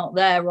obviously not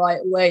there right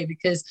away,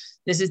 because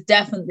this is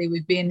definitely,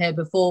 we've been here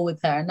before with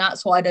her, and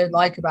that's what I don't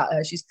like about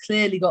her. She's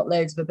clearly got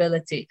loads of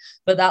ability,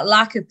 but that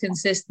lack of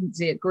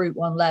consistency at Group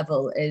 1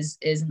 level is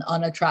an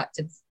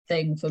unattractive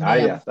thing for me.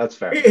 Yeah, that's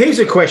fair. Here's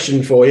a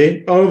question for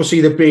you.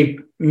 Obviously the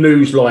big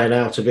news line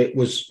out of it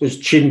was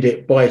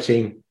Chindit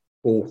biting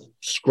or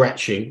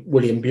scratching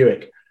William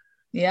Buick.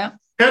 Yeah.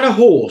 Can a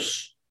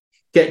horse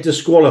get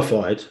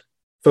disqualified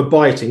for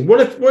biting?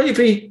 What if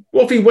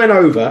he went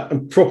over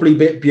and properly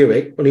bit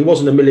Buick when he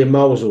wasn't a million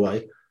miles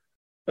away,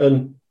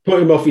 and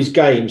put him off his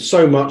game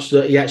so much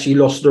that he actually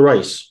lost the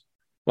race?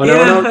 I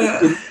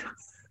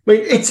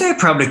mean, I'd say it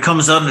probably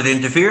comes under the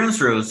interference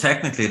rules,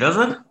 technically,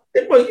 doesn't it?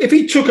 If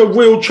he took a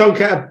real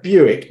chunk out of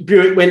Buick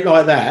went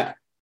like that,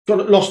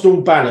 lost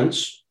all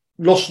balance,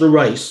 lost the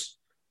race.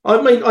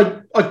 I mean,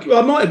 I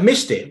might have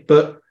missed it,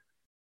 but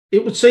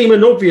it would seem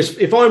an obvious.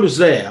 If I was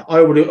there,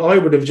 I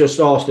would have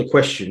just asked a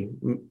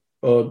question,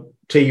 or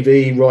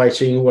TV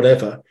writing or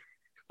whatever,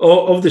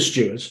 of the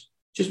stewards.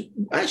 Just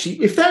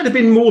actually, if that had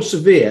been more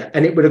severe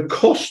and it would have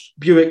cost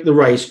Buick the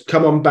race,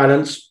 come on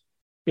balance,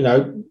 in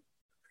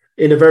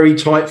a very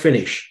tight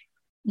finish.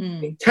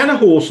 Can a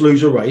horse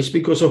lose a race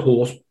because a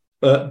horse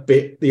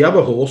bit the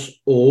other horse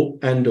or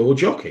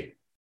jockey?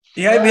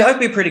 Yeah, I'd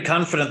be pretty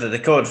confident that they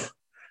could,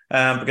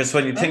 because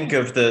when you think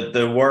of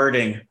the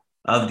wording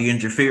of the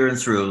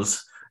interference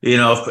rules,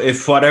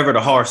 if whatever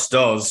the horse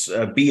does,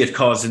 be it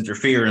cause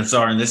interference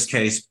or in this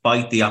case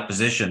bite the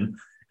opposition,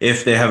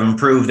 if they have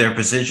improved their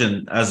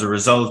position as a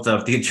result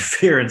of the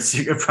interference,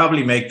 you could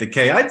probably make the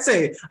case.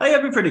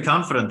 I'd be pretty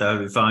confident that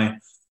would be fine.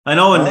 I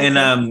know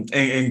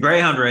in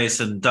greyhound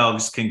racing,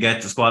 dogs can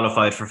get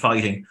disqualified for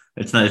fighting.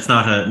 It's not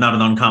an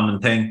uncommon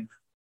thing,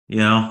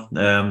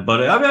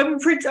 But I'm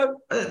pretty.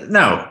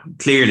 Now,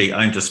 clearly,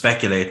 I'm just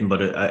speculating,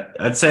 but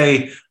I'd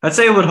say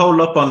it would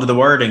hold up under the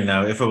wording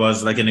now if it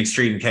was like an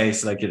extreme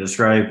case, like you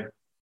described.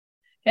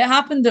 It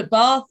happened at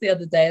Bath the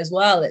other day as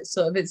well. It's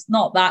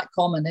not that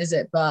common, is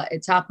it? But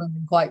it's happened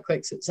in quite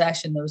quick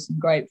succession. There were some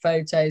great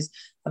photos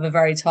of a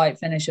very tight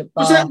finish at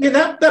Bath.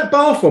 That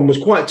Bath one was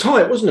quite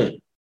tight, wasn't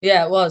it?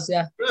 Yeah, it was.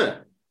 Yeah.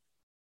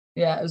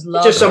 Yeah, it was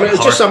lovely.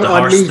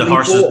 The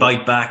horses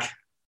bite back.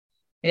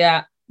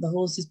 Yeah. The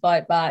horses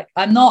bite back.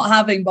 I'm not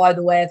having, by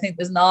the way, I think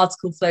there's an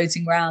article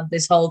floating around,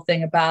 this whole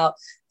thing about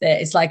that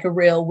it's like a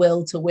real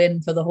will to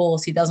win for the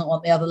horse. He doesn't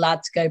want the other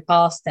lad to go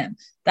past him.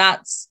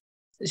 That's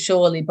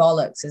surely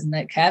bollocks, isn't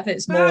it, Kev?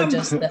 It's more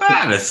just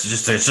that.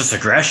 It's just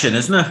aggression,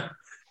 isn't it?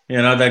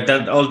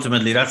 That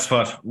ultimately that's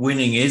what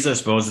winning is, I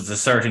suppose. It's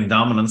asserting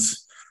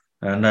dominance.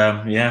 And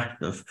I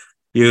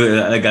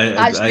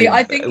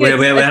think we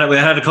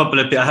had a couple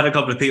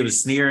of people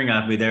sneering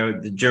at me there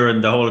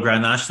during the whole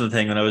Grand National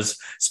thing when I was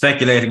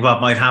speculating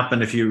what might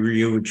happen if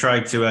you would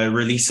try to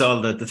release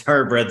all the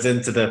thoroughbreds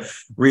into the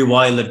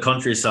rewilded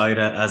countryside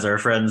as our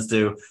friends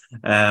do,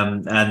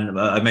 and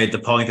I made the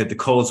point that the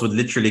colts would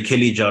literally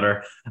kill each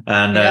other.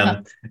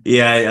 And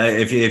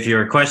if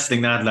you're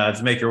questioning that,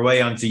 lads, make your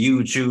way onto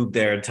YouTube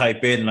there and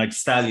type in like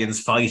stallions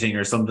fighting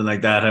or something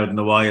like that out in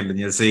the wild, and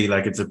you'll see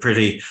like it's a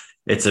pretty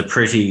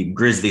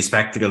grisly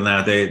spectacle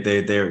now.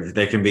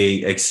 They can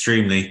be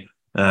extremely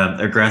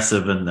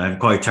aggressive and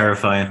quite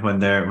terrifying when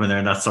they're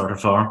in that sort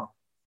of form.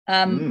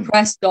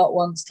 Prescott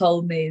once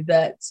told me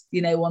that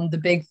one of the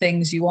big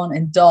things you want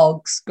in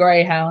dogs,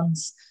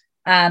 greyhounds,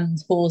 and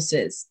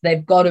horses.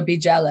 They've got to be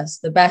jealous.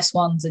 The best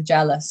ones are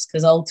jealous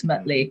because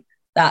ultimately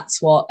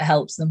that's what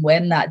helps them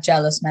win, that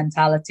jealous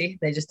mentality.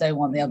 They just don't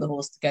want the other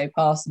horse to go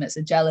past them. It's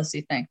a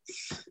jealousy thing.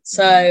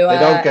 So they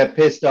don't get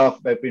pissed off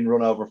about being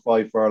run over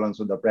 5 furlongs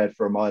when they're bred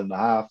for 1.5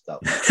 miles, though.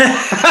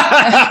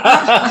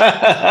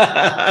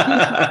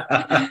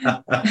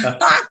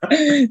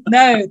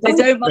 No, they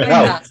don't mind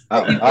that.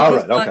 All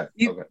right, okay.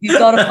 You've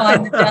got to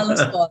find the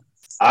jealous ones.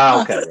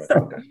 Okay, right,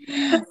 okay.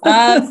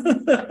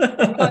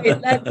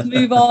 Right, let's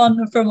move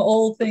on from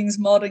all things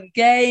modern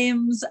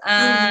games,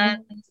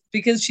 and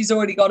because she's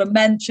already got a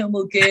mention,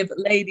 we'll give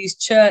Ladies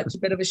Church a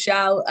bit of a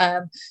shout.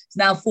 It's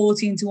now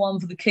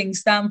 14-1 for the King's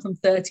Stand from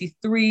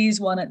 33s,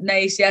 won at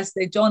Naas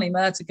yesterday. Johnny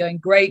Murtagh going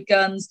great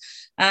guns.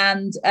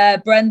 And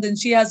Brendan,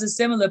 she has a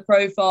similar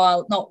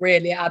profile, not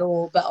really at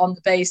all, but on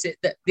the basis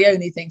that the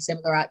only thing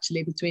similar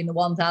actually between the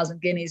 1,000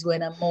 guineas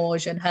winner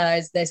Morge and her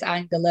is this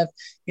angle of,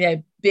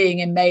 being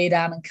in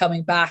Maidan and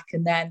coming back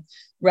and then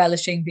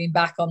relishing being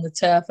back on the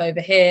turf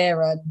over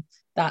here, and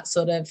that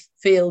sort of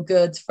feel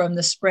good from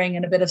the spring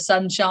and a bit of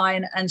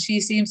sunshine. And she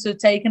seems to have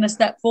taken a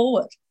step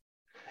forward.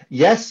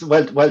 Yes,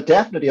 well,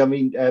 definitely. I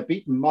mean,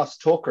 beating Moss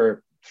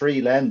Tucker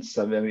 3 lengths.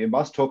 I mean,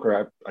 Moss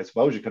Tucker, I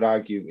suppose you could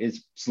argue,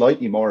 is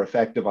slightly more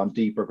effective on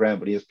deeper ground,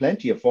 but he has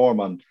plenty of form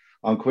on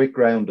quick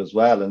ground as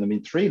well. And I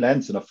mean, 3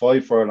 lengths in a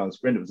 5 furlong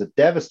sprint. It was a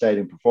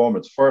devastating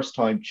performance. First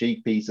time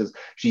cheek pieces.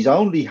 She's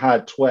only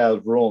had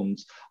 12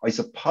 runs. I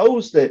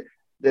suppose that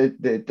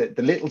the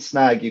little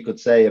snag you could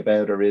say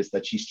about her is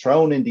that she's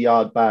thrown in the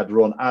odd bad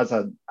run, as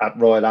at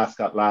Royal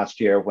Ascot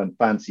last year when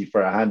fancied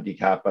for a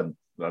handicap. And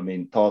I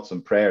mean, thoughts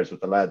and prayers with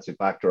the lads who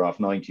backed her off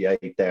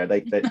 98 there. They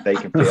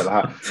can feel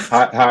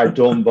hard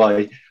done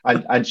by.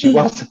 And she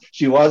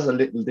was a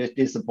little bit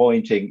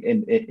disappointing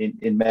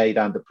in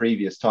Maidan the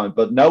previous time,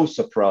 but no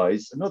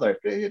surprise.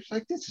 It's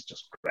like, this is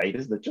just great,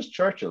 isn't it? Just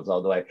Churchill's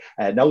all the way.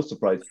 No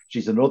surprise.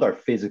 She's another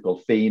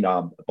physical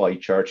phenom by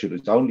Churchill,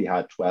 who's only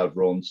had 12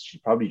 runs.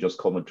 She's probably just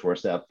coming to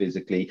herself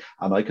physically,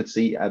 and I could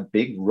see a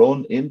big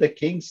run in the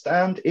King's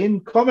Stand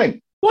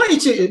incoming. What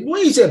is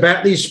it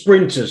about these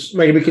sprinters?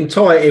 Maybe we can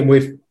tie it in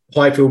with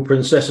Highfield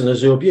Princess and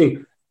Azure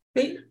Beauty.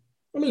 I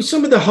mean,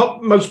 some of the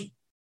most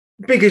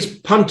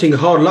biggest punting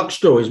hard luck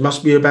stories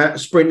must be about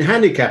sprint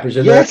handicappers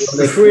in their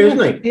career,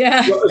 isn't it? Yeah.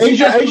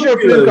 Azure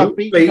Blue got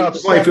beat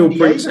Highfield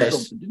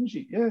Princess, didn't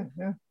she?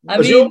 Yeah.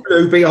 Azure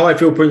Blue beat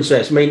Highfield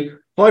Princess. I mean,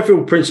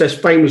 Highfield Princess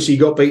famously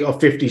got beat off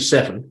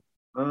 57.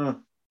 And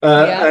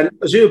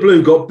Azure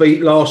Blue got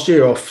beat last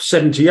year off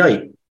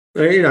 78.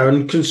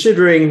 And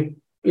considering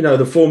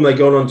the form they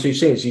got on 2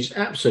 seasons is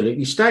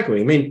absolutely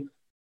staggering. I mean,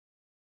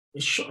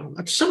 it's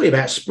something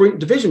about sprint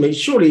division. I mean,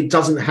 surely it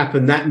doesn't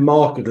happen that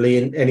markedly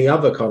in any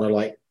other kind of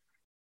like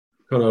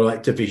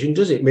division,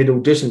 does it? Middle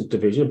distance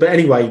division. But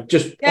anyway,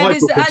 just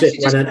pause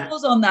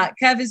on that.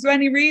 Kev, is there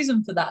any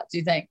reason for that? Do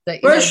you think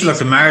that? Look,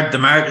 the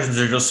margins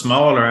are just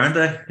smaller, aren't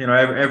they?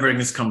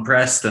 Everything is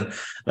compressed, and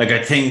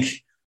I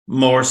think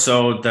more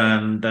so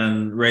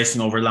than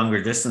racing over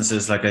longer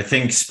distances. I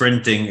think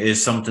sprinting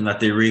is something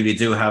that they really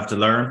do have to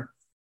learn.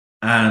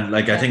 And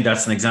I think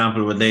that's an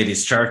example with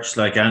Ladies Church,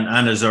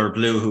 and Azure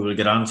Blue, who we'll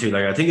get onto.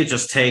 I think it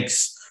just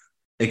takes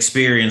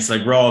experience.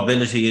 Raw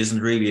ability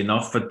isn't really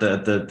enough at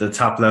the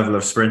top level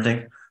of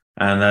sprinting.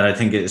 And that I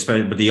think,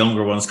 especially with the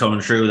younger ones coming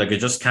through, it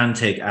just can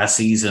take a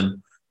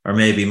season or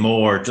maybe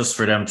more just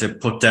for them to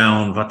put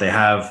down what they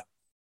have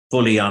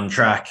fully on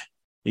track,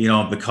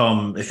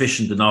 become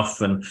efficient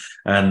enough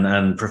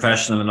and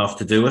professional enough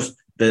to do it.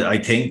 I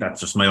think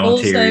that's just my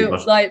own theory.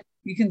 But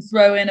you can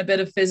throw in a bit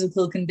of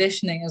physical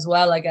conditioning as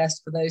well, I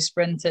guess, for those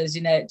sprinters.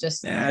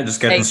 Just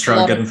getting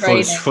strong, getting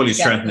fully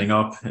strengthening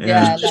up.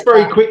 Just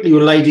very quickly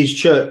with Ladies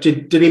Church,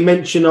 did he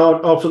mention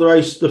after the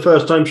race the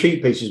first time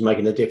cheek pieces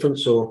making a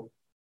difference, or?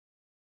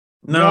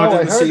 No, I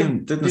didn't see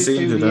him. Didn't see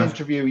him do that. In the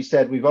interview, he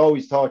said, "We've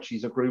always thought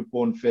she's a Group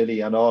 1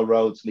 filly, and all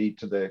roads lead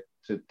to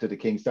the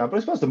King's Stand." But I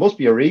suppose there must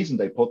be a reason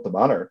they put them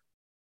on her.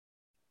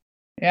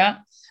 Yeah.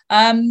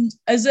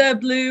 Azure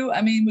Blue,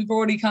 I mean, we've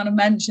already kind of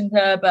mentioned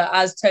her, but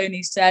as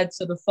Tony said,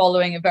 sort of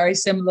following a very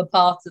similar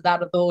path to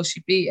that of the horse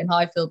she beat in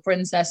Highfield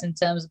Princess in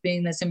terms of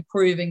being this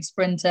improving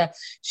sprinter.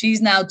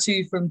 She's now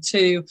 2 from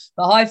 2.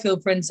 The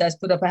Highfield Princess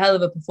put up a hell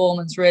of a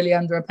performance, really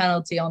under a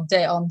penalty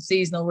on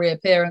seasonal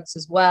reappearance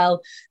as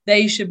well.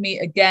 They should meet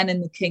again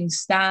in the King's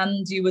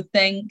Stand, you would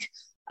think.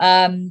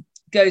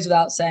 Goes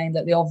without saying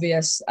that the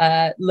obvious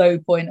low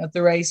point of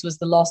the race was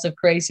the loss of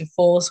Creative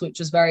Force, which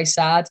was very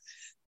sad.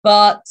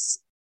 But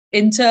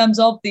in terms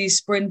of these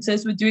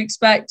sprinters, would you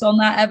expect on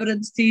that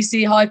evidence,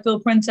 TC,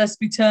 Highfield Princess to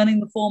be turning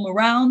the form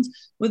around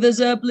with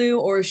Azure Blue,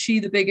 or is she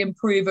the big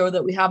improver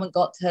that we haven't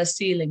got to her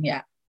ceiling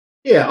yet?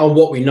 Yeah, on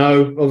what we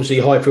know, obviously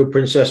Highfield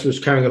Princess was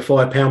carrying a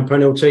 £5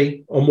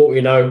 penalty. On what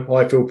we know,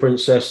 Highfield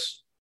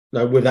Princess,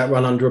 with that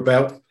run under her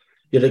belt,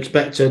 you'd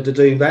expect her to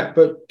do that.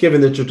 But given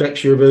the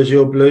trajectory of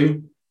Azure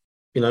Blue,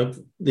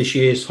 this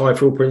year's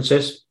Highfield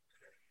Princess,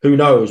 who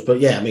knows? But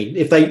yeah, I mean,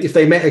 if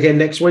they met again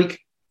next week,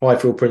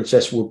 Highfield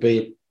Princess would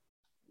be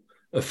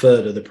a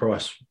third of the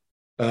price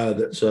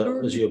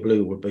that Azure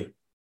Blue would be.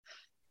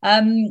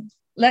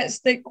 let's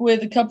stick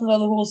with a couple of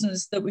other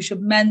horses that we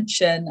should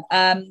mention.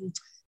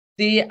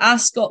 The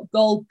Ascot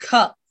Gold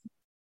Cup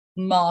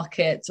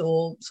market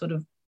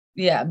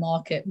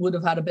market would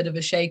have had a bit of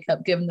a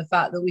shake-up given the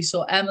fact that we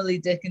saw Emily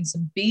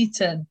Dickinson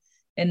beaten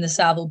in the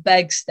Savile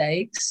Beg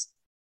Stakes.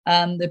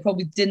 She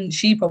probably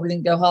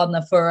didn't go hard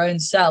enough for her own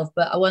self,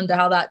 but I wonder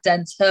how that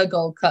dents her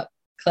Gold Cup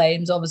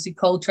claims. Obviously,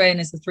 Coltrane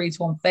is the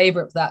 3-1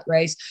 favourite for that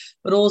race,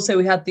 but also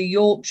we had the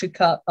Yorkshire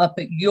Cup up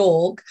at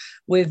York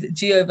with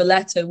Gio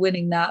Valletto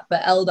winning that,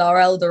 but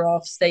Eldar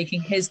Eldaroff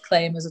staking his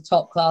claim as a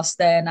top-class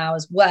stayer now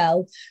as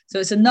well. So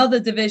it's another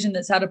division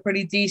that's had a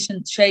pretty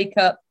decent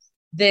shake-up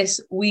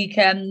this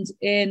weekend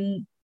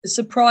in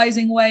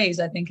surprising ways,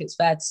 I think it's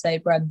fair to say,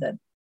 Brendan.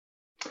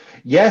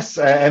 Yes,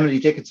 Emily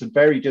Dickinson,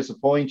 very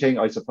disappointing.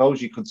 I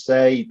suppose you could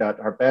say that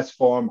her best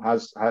form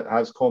has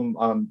come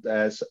on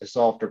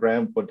softer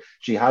ground, but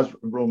she has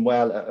run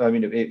well. I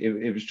mean,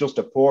 it was just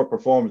a poor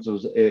performance.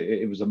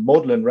 It was a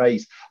muddling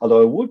race,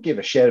 although I would give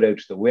a shout out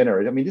to the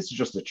winner. I mean, this is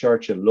just a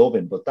Churchill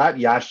loving, but that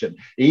Yashin,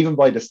 even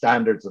by the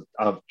standards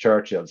of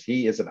Churchill's,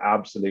 he is an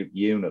absolute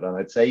unit. And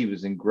I'd say he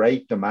was in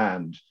great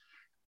demand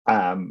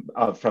from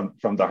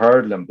the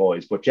hurdling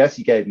boys. But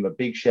Jessie gave him a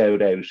big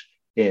shout out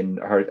in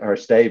her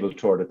stable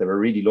tour, that they were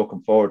really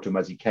looking forward to him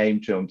as he came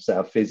to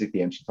himself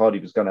physically, and she thought he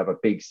was going to have a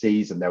big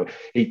season. Now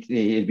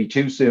it'd be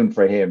too soon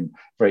for him,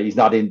 he's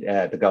not in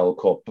the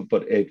Gold Cup,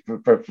 but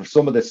for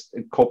some of the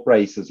cup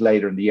races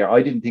later in the year,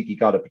 I didn't think he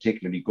got a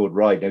particularly good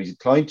ride. Now he's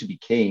inclined to be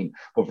keen,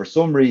 but for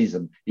some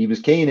reason he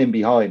was keen in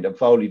behind, and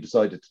Foley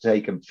decided to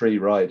take him three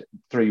wide.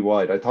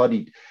 I thought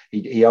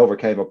he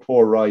overcame a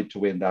poor ride to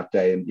win that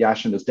day, and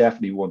Yashin is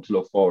definitely one to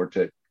look forward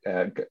to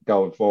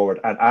going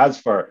forward. And as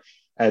for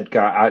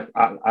Edgar,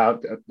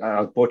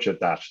 I butchered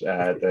that.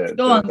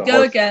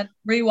 Go again.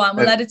 Rewind.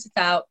 We'll edit it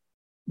out.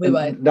 We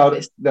won't. No,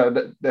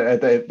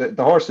 the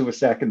horse who was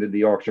second in the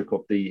Yorkshire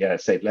Cup, the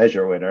St.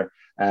 Leger winner,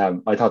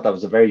 I thought that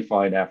was a very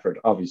fine effort.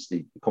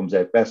 Obviously, comes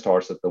out best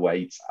horse at the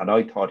weights, and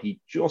I thought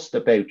he just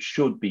about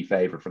should be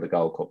favoured for the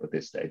Gold Cup at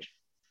this stage.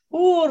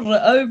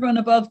 Over and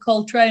above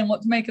Coltrane.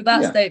 What to make of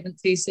that statement,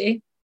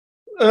 TC?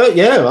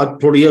 Yeah, I'd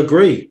probably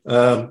agree.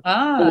 The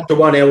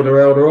one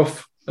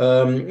Eldaroff.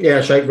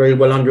 Shaped very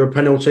well under a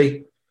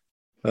penalty.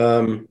 I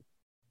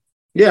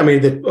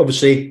mean,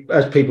 obviously,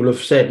 as people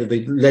have said,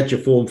 the Ledger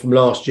form from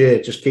last year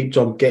just keeps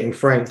on getting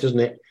franked, doesn't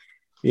it?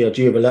 Yeah,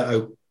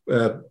 Giovaletto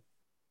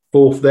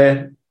fourth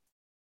there,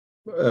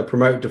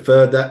 promoted to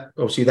third. That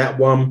obviously that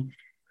one.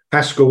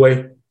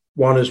 Haskell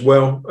won as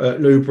well at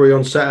Newbury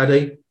on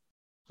Saturday.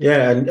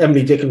 Yeah, and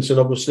Emily Dickinson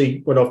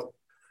obviously went off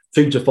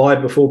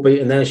 2-5 before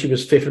beating there. She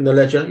was fifth in the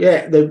Ledger.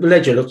 Yeah, the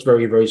Ledger looks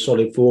very, very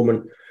solid form,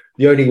 and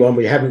the only one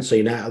we haven't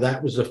seen out of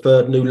that was the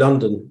third New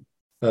London.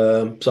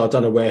 So I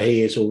don't know where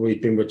he is, or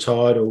he's been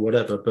retired or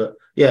whatever. But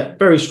yeah,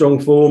 very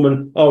strong form,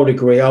 and I would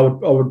agree. I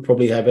would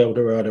probably have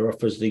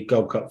Eldaroff as the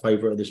Gold Cup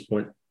favourite at this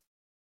point.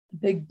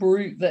 Big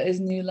brute that is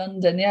New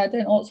London. Yeah, I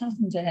don't know what's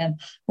happened to him.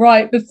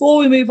 Right, before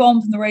we move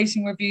on from the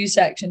racing review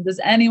section, does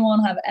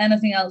anyone have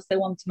anything else they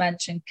want to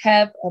mention?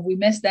 Kev, have we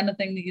missed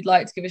anything that you'd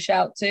like to give a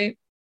shout to?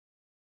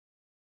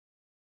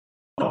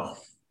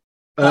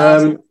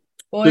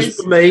 Boys?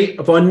 Just for me,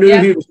 if I knew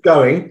he was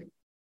going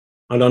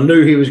and I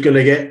knew he was going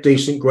to get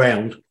decent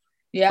ground,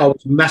 I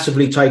was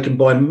massively taken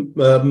by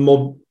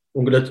Mob.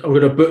 I'm going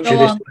to butcher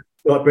this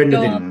like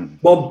Brendan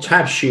did. Mob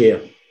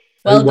Tabshire.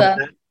 Well done.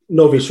 That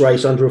novice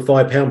race under a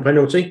 £5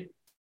 penalty.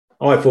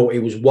 I thought he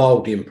was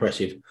wildly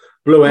impressive.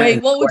 Blew out.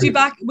 Wait, what would you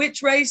back?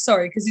 Which race?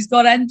 Sorry, because he's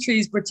got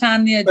entries: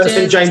 Britannia,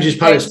 St James's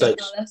Palace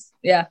Stakes.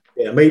 Yeah.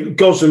 I mean,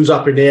 Goslin's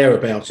up in the air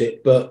about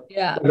it, but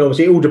and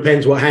obviously it all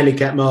depends what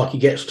handicap mark he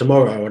gets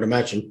tomorrow, I would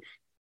imagine.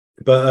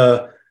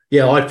 But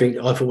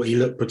I thought he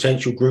looked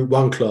potential Group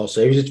 1 class.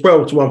 He was a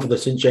 12-1 for the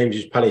St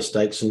James's Palace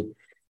Stakes,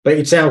 but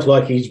it sounds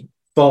like he's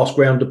fast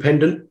ground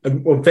dependent.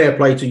 And fair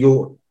play to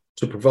York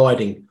to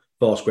providing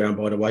fast ground,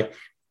 by the way.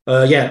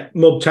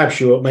 Mob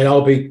Tabshire. I mean,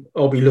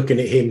 I'll be looking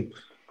at him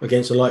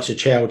against the likes of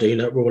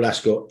Chowdene at Royal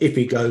Ascot if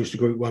he goes to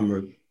Group 1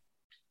 route.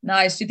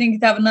 Nice. Do you think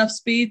he'd have enough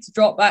speed to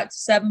drop back to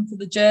 7 for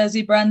the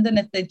Jersey, Brendan,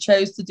 if they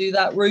chose to do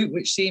that route,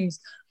 which seems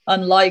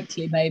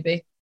unlikely,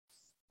 maybe?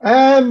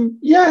 I mean,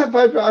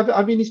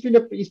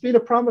 he's been a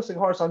promising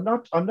horse. I'm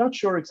not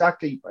sure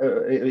exactly.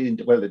 In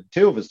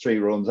two of his three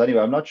runs,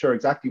 anyway. I'm not sure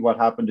exactly what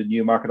happened in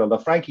Newmarket. Although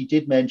Frankie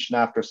did mention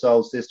after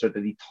Sol's Sister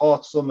that he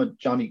thought some of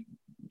Johnny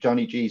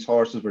G's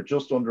horses were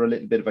just under a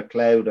little bit of a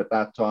cloud at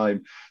that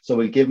time, so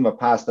we'll give him a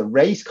pass. The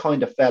race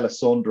kind of fell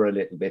asunder a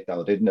little bit,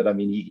 though, didn't it? I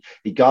mean,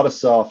 he got a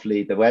soft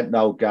lead. They went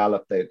no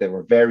gallop. They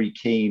were very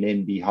keen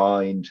in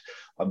behind.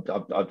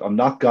 I'm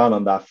not gone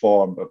on that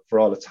form, but for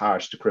all it's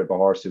harsh to crib a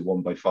horse who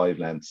won by 5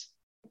 lengths.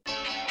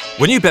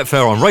 When you bet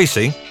fair on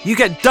racing, you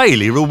get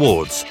daily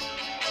rewards.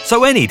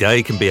 So any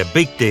day can be a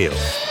big deal,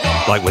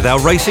 like with our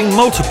Racing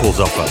Multiples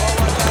offer.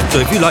 So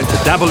if you like to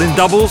dabble in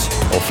doubles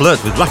or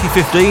flirt with lucky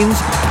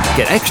 15s,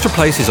 get extra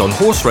places on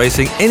horse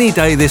racing any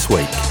day this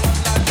week.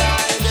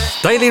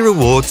 Daily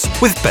rewards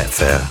with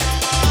Betfair.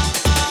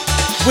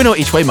 Winner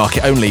each way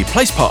market only.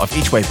 Place part of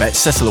each way bets.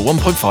 Settle at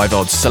 1.5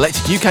 odds.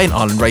 Selected UK and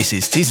Ireland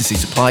races. T's and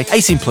C's apply.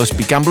 18 plus.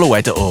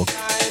 BeGambleAware.org.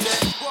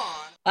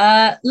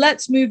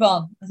 Let's move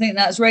on. I think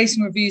that's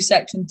racing review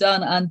section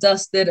done and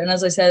dusted. And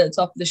as I said at the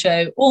top of the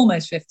show,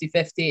 almost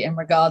 50-50 in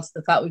regards to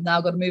the fact we've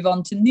now got to move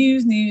on to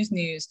news.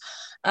 It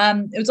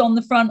was on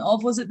the front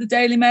of, was it the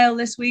Daily Mail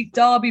this week?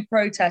 Derby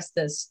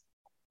protesters.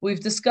 We've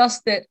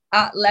discussed it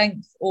at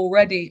length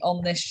already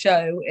on this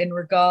show in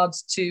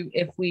regards to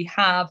if we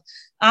have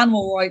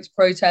animal rights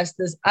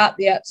protesters at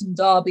the Epsom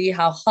Derby,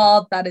 how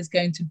hard that is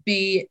going to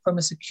be from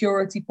a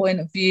security point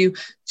of view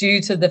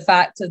due to the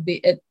fact of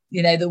the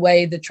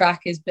way the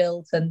track is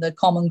built and the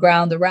common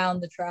ground around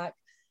the track.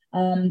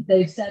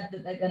 They've said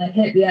that they're going to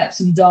hit the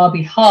Epsom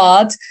Derby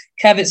hard.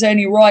 Kev, it's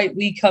only right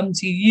we come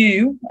to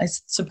you, I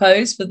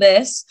suppose, for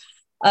this.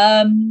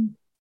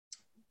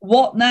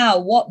 What now?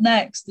 What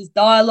next? Does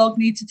dialogue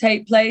need to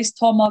take place?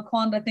 Tom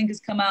Marquand, I think, has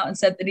come out and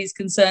said that he's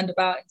concerned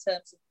about in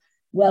terms of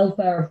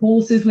welfare of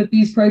horses with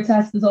these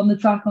protesters on the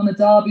track on a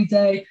Derby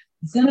day.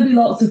 There's going to be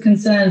lots of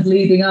concerns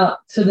leading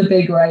up to the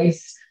big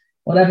race,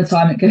 whatever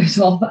time it goes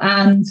off.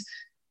 And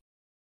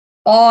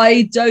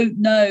I don't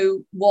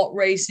know what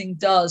racing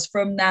does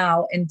from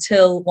now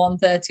until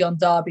 1:30 on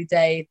Derby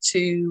day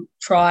to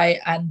try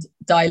and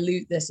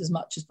dilute this as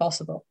much as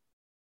possible.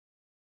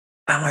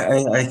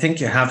 I think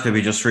you have to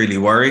be just really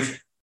worried.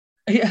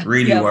 Yeah,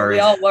 really worried. We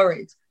are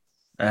worried.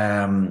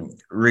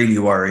 Really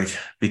worried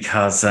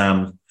because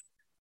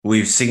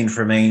we've seen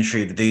from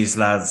Aintree that these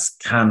lads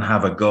can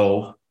have a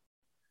go,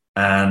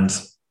 and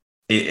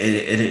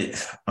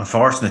it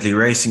unfortunately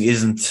racing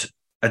isn't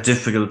a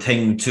difficult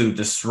thing to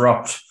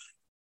disrupt.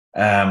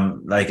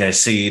 Like I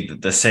see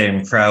the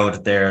same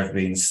crowd there have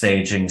been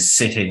staging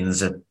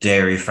sit-ins at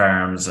dairy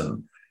farms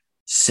and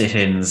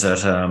sit-ins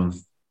at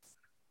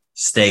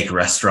steak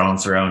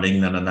restaurants around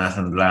England and that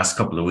in the last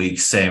couple of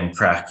weeks. Same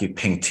crack, you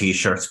pink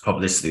t-shirts,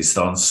 publicity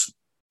stunts,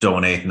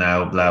 donate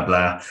now, blah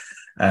blah.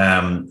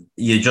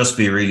 You just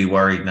be really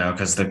worried now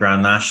because the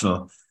Grand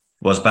National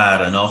was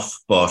bad enough,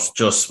 but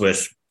just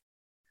with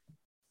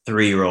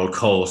 3-year-old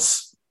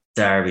colts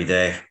Derby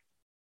Day,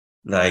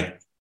 like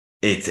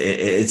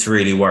it's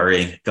really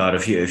worrying. God,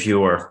 if you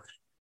were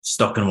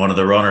stuck in one of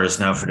the runners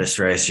now for this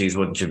race, geez,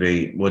 wouldn't you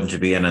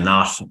be in a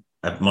knot?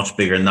 A much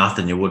bigger knot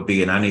than you would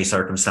be in any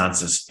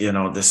circumstances.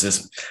 This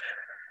is,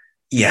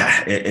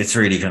 it's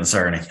really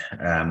concerning.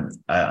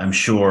 I'm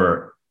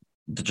sure,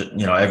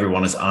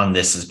 everyone is on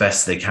this as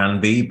best they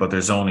can be, but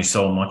there's only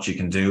so much you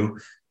can do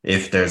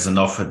if there's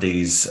enough of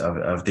these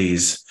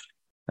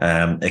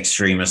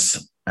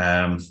extremists,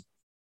 and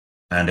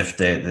if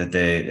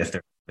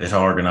they're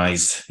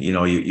organised,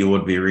 you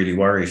would be really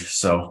worried.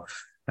 So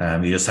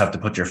you just have to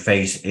put your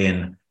faith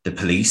in the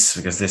police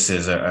because this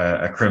is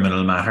a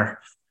criminal matter.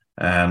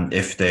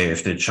 If they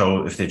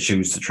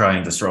choose to try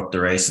and disrupt the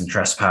race and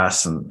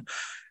trespass and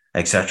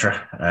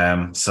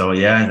etc. So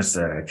yeah, just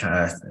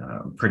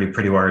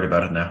pretty worried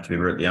about it now, to be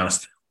brutally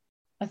honest.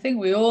 I think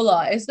we all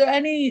are. Is there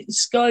any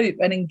scope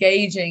in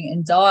engaging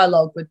in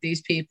dialogue with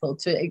these people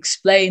to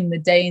explain the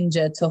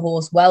danger to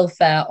horse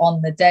welfare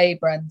on the day,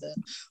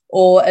 Brendan?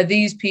 Or are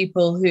these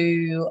people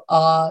who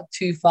are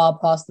too far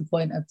past the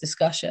point of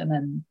discussion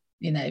and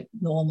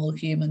normal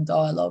human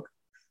dialogue?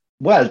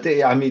 Well,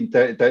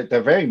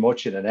 they're very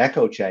much in an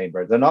echo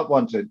chamber. They're not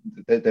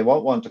they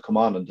won't want to come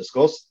on and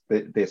discuss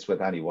this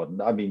with anyone.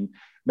 I mean,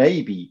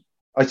 maybe,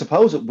 I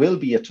suppose it will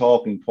be a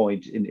talking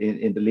point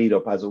in the lead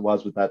up, as it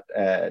was with that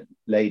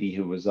lady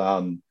who was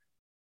on,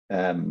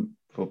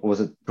 was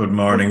it? Good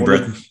Morning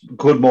Britain.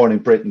 Good Morning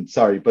Britain,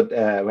 sorry. But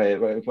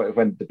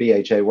when the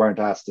BHA weren't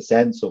asked to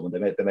send someone,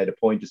 they made a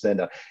point to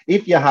send out.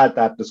 If you had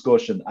that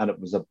discussion and it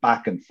was a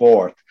back and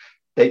forth,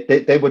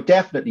 they would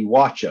definitely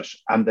watch it,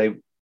 and they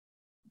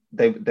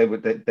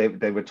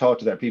would talk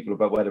to their people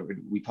about whether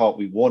we thought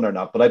we won or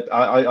not. But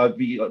I'd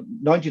be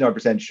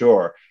 99%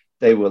 sure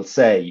they will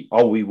say,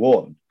 "Oh, we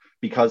won,"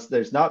 because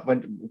there's not,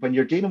 when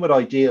you're dealing with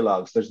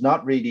ideologues, there's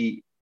not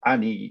really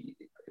any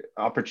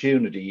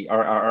opportunity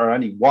or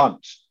any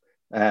want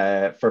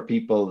for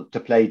people to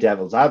play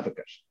devil's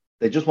advocate.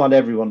 They just want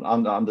everyone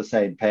on the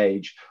same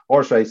page.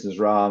 Horse racing is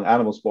wrong,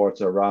 animal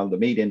sports are wrong, the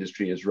meat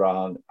industry is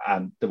wrong,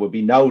 and there will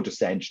be no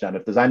dissension. And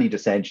if there's any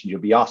dissension, you'll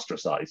be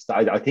ostracized.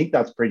 I think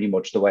that's pretty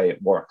much the way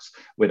it works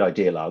with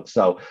ideologues.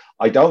 So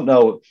I don't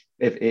know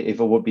if it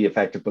would be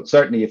effective, but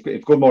certainly if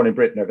Good Morning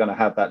Britain are going to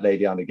have that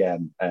lady on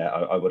again,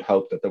 I would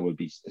hope that there will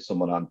be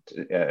someone on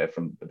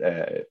from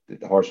the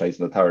horse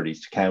racing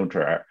authorities to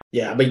counter her.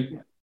 Yeah, I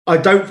mean, I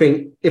don't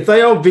think, if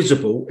they are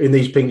visible in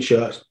these pink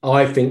shirts,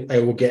 I think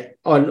they will get,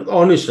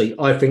 honestly,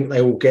 I think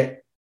they will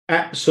get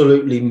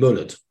absolutely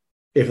mullered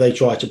if they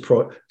try to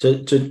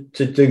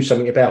do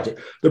something about it.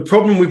 The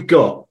problem we've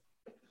got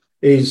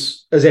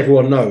is, as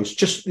everyone knows,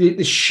 just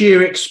the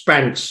sheer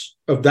expanse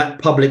of that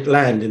public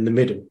land in the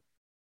middle.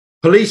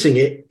 Policing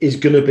it is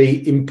going to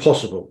be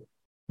impossible.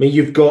 I mean,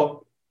 you've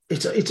got,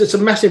 it's a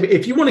massive,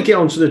 if you want to get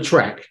onto the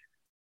track,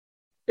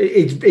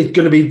 it's going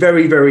to be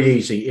very, very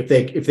easy if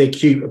they're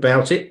cute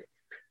about it.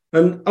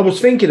 And I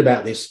was thinking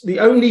about this. The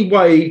only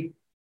way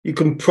you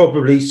can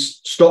probably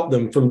stop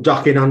them from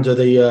ducking under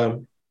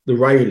the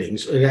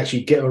railings and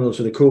actually get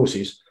onto the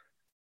courses.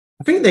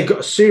 I think they've got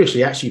to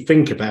seriously actually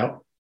think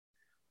about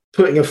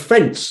putting a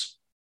fence,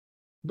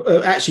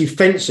 actually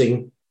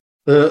fencing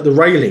the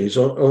railings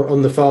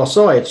on the far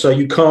side, so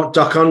you can't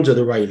duck under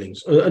the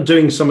railings, and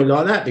doing something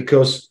like that,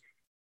 because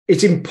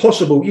it's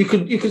impossible. You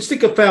could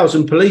stick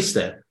 1,000 police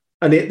there,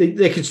 and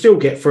they could still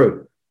get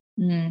through.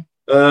 Mm.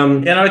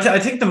 I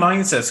think the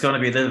mindset's going to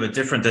be a little bit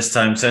different this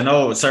time. So I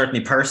know,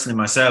 certainly personally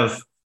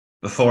myself,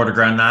 before the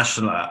Grand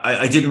National,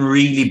 I didn't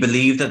really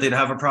believe that they'd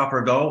have a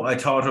proper go. I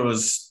thought it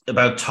was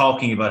about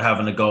talking about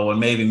having a go and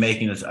maybe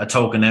making it a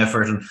token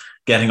effort and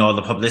getting all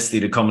the publicity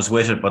that comes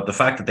with it. But the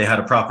fact that they had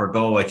a proper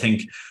go, I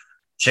think,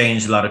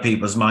 changed a lot of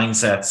people's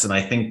mindsets. And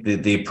I think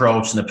the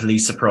approach and the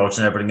police approach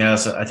and everything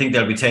else, I think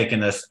they'll be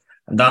taking it,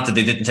 not that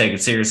they didn't take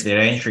it seriously at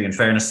Aintree, in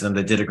fairness to them,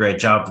 they did a great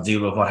job to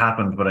deal with what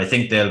happened, but I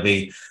think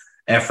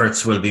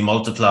efforts will be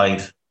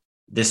multiplied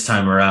this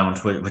time around,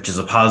 which is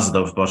a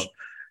positive. But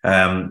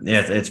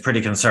it's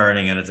pretty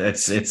concerning, and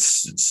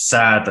it's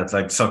sad that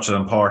like such an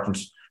important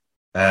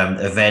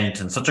event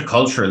and such a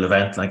cultural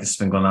event like this has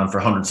been going on for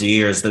hundreds of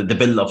years. The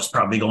build-up is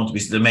probably going to be,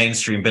 the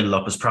mainstream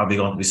build-up is probably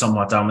going to be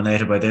somewhat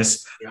dominated by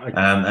this.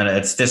 And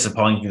it's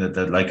disappointing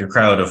that like a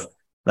crowd of,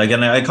 like,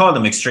 and I call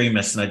them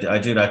extremists, and I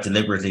do that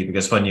deliberately,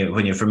 because when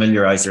you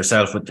familiarize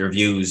yourself with their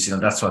views,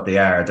 that's what they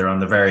are. They're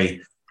on the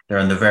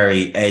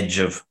very edge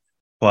of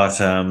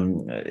what,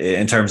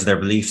 in terms of their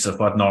beliefs of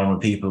what normal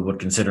people would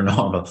consider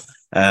normal,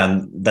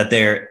 that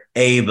they're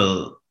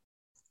able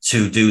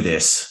to do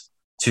this,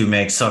 to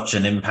make such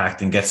an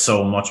impact and get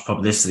so much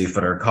publicity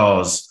for their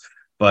cause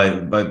by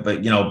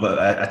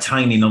a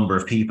tiny number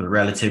of people,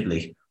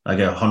 relatively, like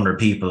 100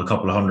 people, a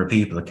couple of hundred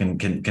people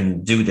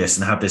can do this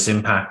and have this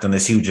impact on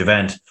this huge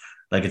event.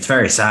 Like, it's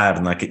very sad.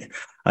 And like,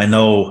 I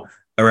know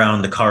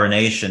around the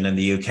coronation in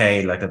the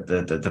UK, like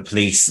the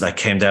police like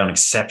came down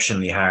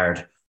exceptionally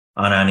hard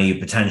on any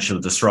potential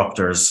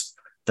disruptors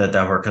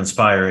that were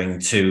conspiring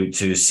to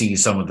see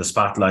some of the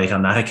spotlight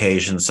on that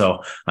occasion.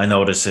 So I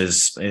know this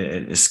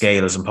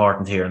scale is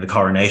important here, and the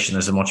coronation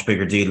is a much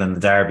bigger deal than the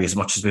Derby, as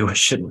much as we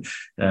wish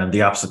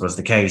the opposite was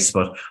the case.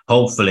 But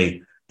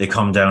hopefully they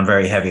come down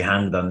very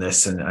heavy-handed on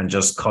this and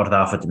just cut it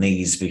off at the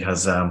knees,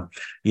 because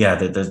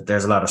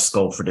there's a lot of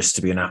scope for this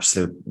to be an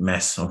absolute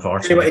mess,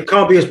 unfortunately. Anyway, it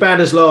can't be as bad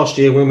as last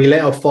year when we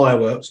let off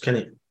fireworks, can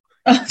it?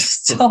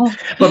 Stop.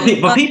 But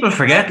people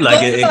forget, like,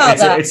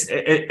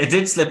 it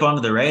did slip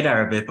under the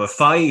radar a bit, but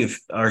 5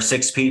 or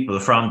 6 people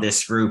from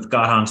this group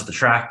got onto the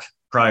track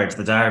prior to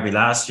the Derby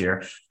last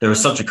year. There was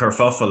such a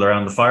kerfuffle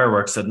around the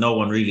fireworks that no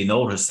one really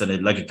noticed, and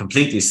it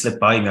completely slipped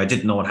by me. I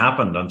didn't know what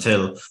happened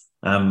until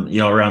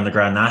around the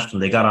Grand National.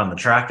 They got on the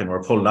track and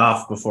were pulled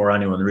off before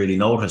anyone really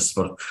noticed.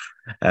 But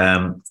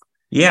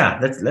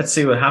let's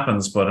see what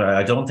happens. But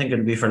I don't think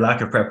it'll be for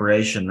lack of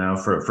preparation now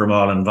from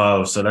all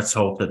involved. So let's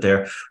hope that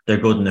they're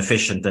good and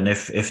efficient. And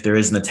if there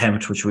is an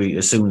attempt, which we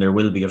assume there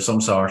will be of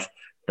some sort,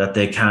 that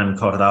they can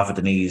cut it off at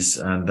the knees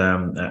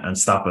and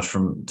stop it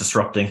from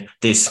disrupting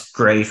this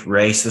great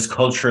race, this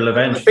cultural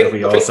event that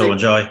we also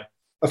enjoy.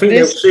 I think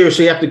they'll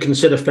seriously have to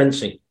consider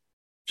fencing,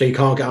 so you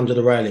can't get under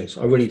the railings.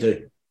 I really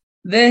do.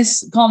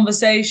 This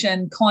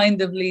conversation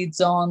kind of leads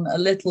on a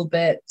little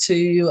bit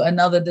to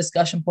another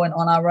discussion point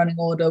on our running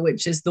order,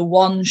 which is the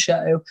One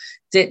Show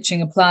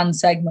ditching a planned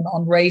segment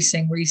on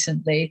racing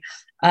recently.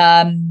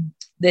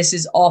 This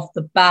is off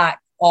the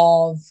back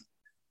of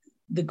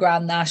the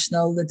Grand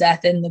National, the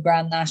death in the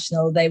Grand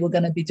National. They were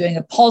going to be doing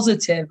a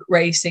positive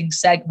racing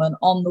segment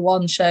on the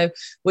One Show,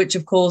 which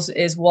of course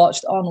is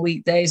watched on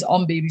weekdays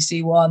on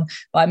BBC One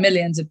by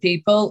millions of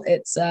people.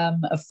 It's a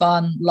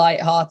fun,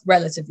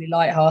 relatively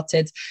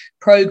light-hearted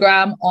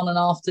program on an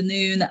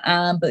afternoon,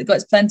 but it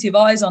got plenty of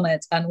eyes on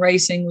it, and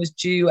racing was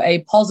due a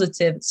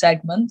positive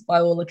segment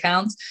by all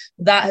accounts.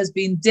 That has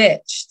been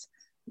ditched,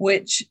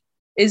 which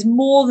is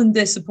more than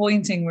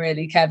disappointing,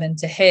 really, Kevin,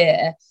 to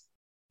hear.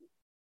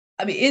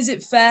 I mean, is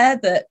it fair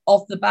that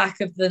off the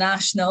back of the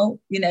National,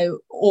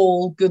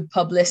 all good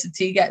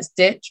publicity gets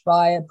ditched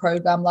by a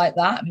programme like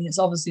that? I mean, it's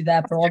obviously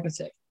their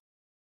prerogative.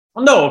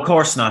 No, of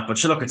course not.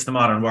 But look, it's the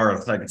modern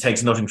world. Like, it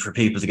takes nothing for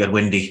people to get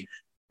windy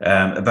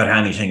about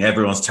anything.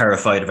 Everyone's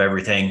terrified of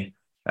everything.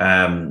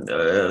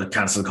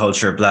 Cancel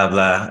culture, blah,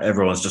 blah.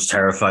 Everyone's just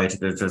terrified.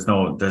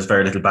 There's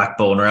very little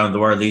backbone around the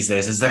world these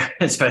days, is there?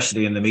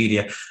 Especially in the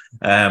media.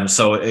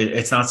 So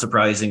it's not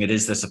surprising. It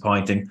is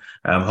disappointing.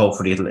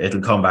 Hopefully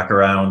it'll come back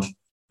around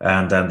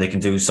and they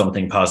can do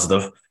something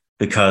positive,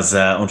 because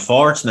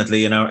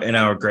unfortunately in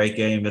our great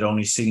game, it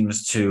only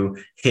seems to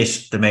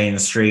hit the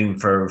mainstream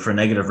for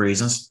negative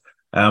reasons.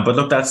 But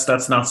look,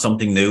 that's not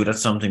something new.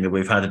 That's something that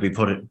we've had to be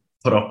put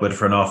up with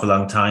for an awful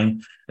long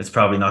time. It's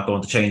probably not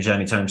going to change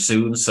anytime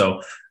soon.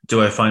 So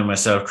do I find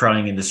myself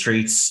crying in the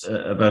streets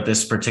about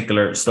this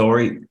particular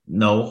story?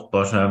 No,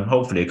 but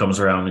hopefully it comes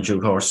around in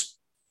due course.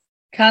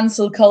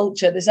 Cancel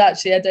culture. This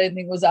actually, I don't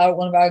think was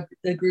one of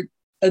the group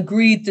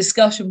agreed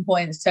discussion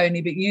points,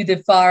 Tony, but you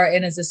did fire it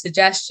in as a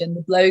suggestion.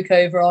 The bloke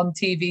over on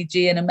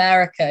TVG in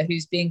America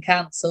who's being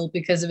cancelled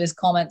because of his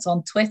comments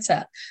on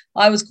Twitter.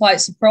 I was quite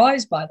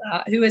surprised by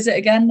that. Who is it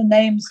again? The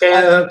name's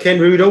Ken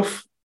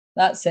Rudolph.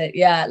 That's it.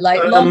 Yeah,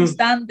 like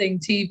long-standing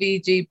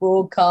TVG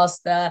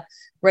broadcaster,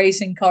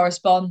 racing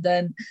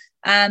correspondent,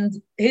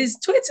 and his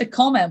Twitter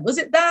comment, was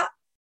it that?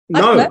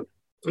 No.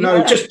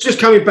 Yeah. Just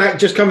coming back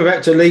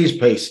to Lee's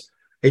piece.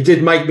 It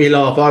did make me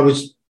laugh.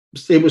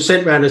 It was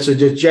sent round as a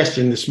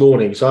suggestion this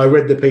morning, so I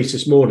read the piece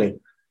this morning,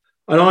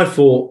 and I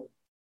thought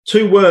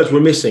 2 words were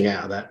missing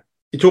out of that.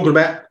 You're talking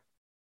about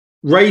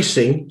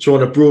racing, trying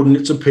to broaden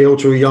its appeal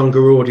to a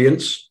younger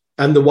audience,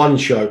 and the One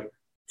Show.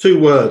 2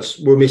 words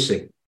were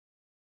missing.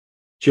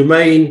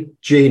 Jermaine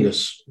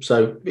Genus.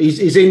 So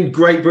he's in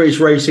Great British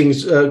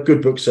Racing's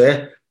good books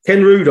there.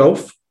 Ken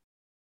Rudolph.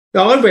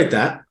 Now I read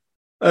that,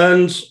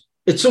 and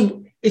it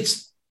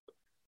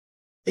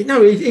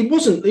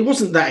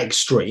wasn't that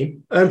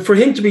extreme. And for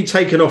him to be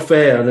taken off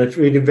air and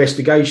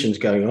investigations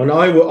going on,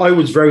 I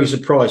was very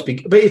surprised.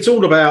 But it's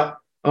all about,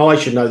 I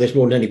should know this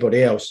more than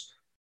anybody else.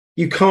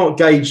 You can't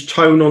gauge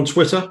tone on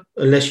Twitter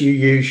unless you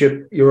use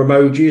your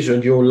emojis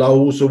and your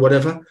lols or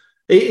whatever.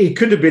 He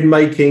could have been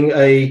making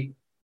a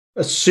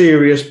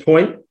serious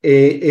point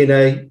in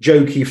a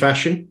jokey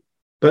fashion,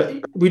 but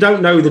we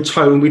don't know the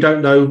tone. We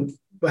don't know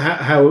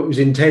how it was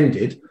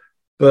intended,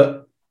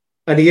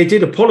 and he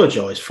did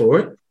apologise for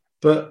it.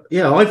 But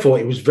yeah, I thought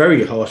it was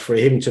very harsh for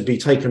him to be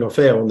taken off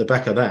air on the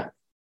back of that.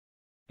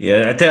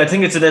 Yeah, I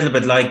think it's a little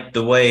bit like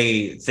the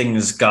way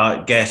things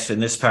get in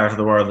this part of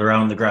the world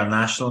around the Grand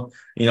National.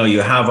 You know,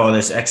 you have all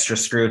this extra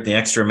scrutiny,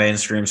 extra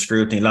mainstream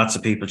scrutiny, lots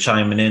of people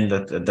chiming in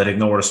that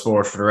ignore the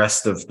sport for the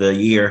rest of the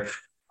year.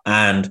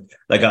 And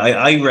like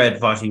I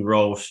read what he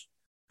wrote,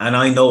 and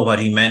I know what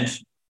he meant,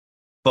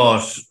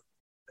 but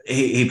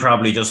he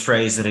probably just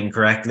phrased it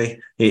incorrectly.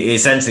 He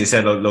essentially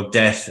said, look,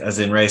 debt, as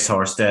in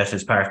racehorse debt,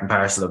 is part and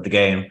parcel of the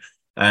game.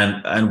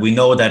 And we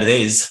know that it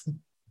is,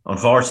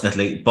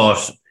 unfortunately,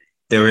 but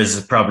there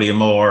is probably a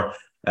more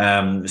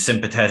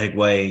sympathetic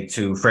way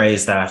to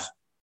phrase that,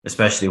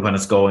 especially when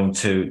it's going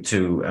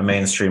to a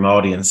mainstream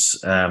audience.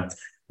 Clearly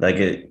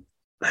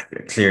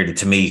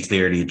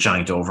a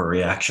giant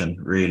overreaction,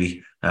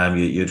 really.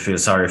 You'd feel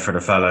sorry for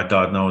the fella.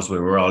 God knows we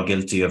were all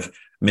guilty of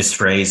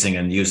misphrasing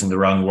and using the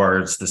wrong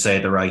words to say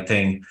the right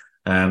thing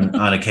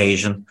on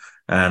occasion.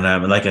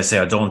 And like I say,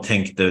 I don't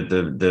think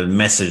the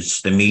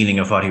message, the meaning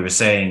of what he was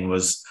saying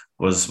was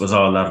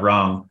all that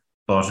wrong.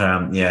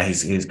 But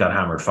he's got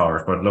hammered for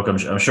it. But look,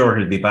 I'm sure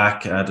he'll be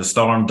back. The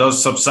storm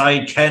does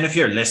subside. Ken, if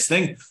you're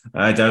listening,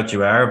 I doubt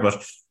you are,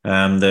 but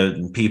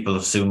the people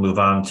soon move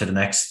on to the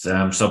next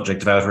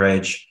subject of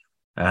outrage,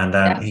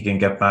 and he can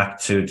get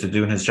back to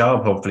doing his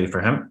job, hopefully,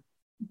 for him.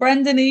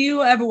 Brendan, are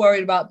you ever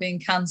worried about being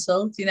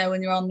cancelled? You know,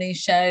 when you're on these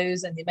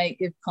shows and you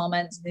make your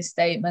comments and these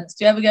statements,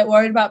 do you ever get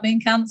worried about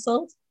being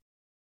cancelled?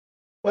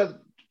 Well,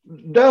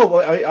 no,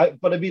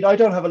 but I mean, I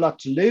don't have a lot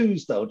to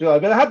lose, though, do I? I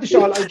mean, I have the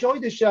show. I enjoy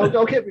this show.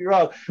 Don't get me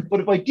wrong. But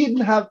if I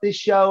didn't have this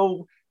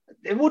show,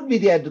 it wouldn't be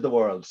the end of the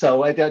world.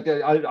 So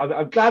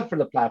I'm glad for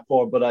the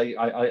platform, but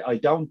I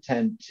don't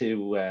tend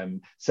to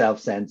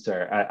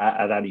self-censor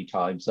at any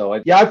time. So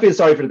I feel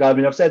sorry for the guy. I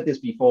mean, I've said this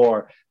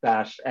before,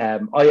 that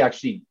I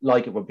actually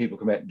like it when people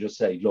come out and just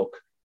say, look,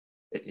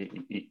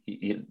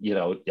 you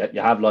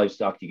have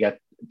livestock, you get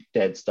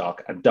dead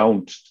stock, and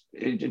don't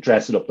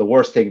dress it up. The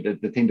worst thing,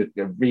 the thing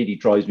that really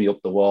drives me up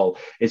the wall,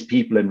 is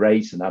people in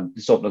racing and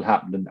something will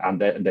happen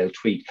and they'll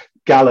tweet,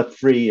 "Gallop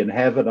free in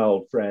heaven,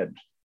 old friend."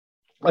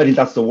 I think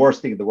that's the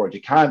worst thing in the world. You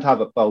can't have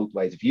it both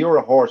ways. If you're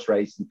a horse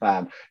racing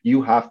fan,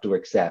 you have to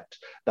accept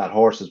that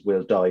horses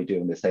will die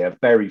doing this. They have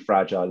very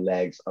fragile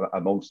legs,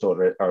 amongst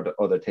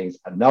other things,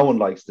 and no one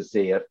likes to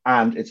see it.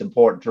 And it's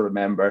important to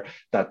remember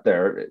that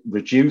they're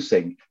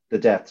reducing the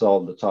deaths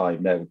all the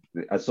time. Now,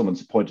 as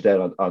someone's pointed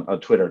out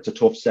on Twitter, it's a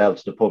tough sell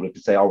to the public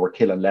to say, "Oh, we're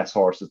killing less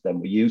horses than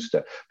we used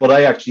to." But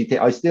I actually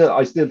I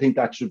still think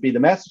that should be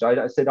the message.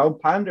 I say,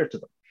 don't pander to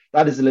them.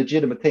 That is a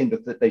legitimate thing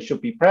that they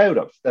should be proud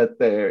of, that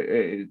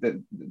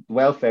the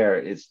welfare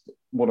is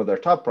one of their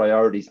top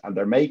priorities, and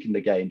they're making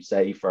the game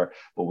safer.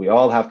 But we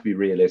all have to be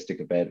realistic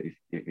about it.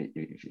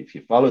 If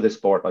you follow this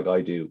sport like I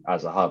do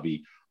as a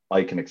hobby,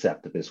 I can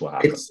accept that this will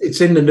happen.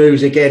 It's in the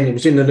news again. It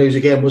was in the news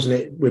again,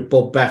 wasn't it, with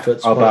Bob Baffert?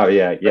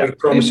 Yeah.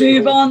 We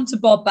move on to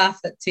Bob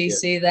Baffert,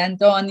 TC, then.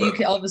 Don, you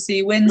can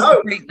obviously wins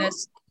the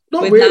Preakness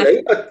with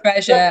really. National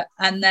Treasure,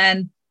 and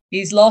then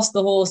he's lost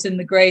the horse in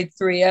the Grade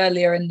 3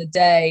 earlier in the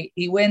day.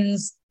 He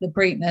wins the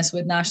Preakness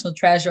with National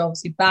Treasure,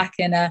 obviously back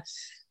in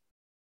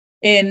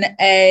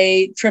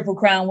a Triple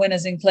Crown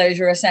winners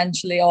enclosure,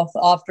 essentially off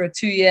after a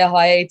 2-year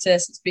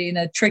hiatus. It's been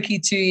a tricky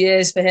 2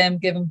 years for him,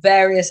 given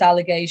various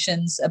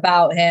allegations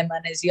about him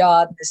and his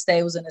yard, and his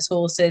stables and his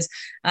horses.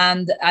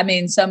 And I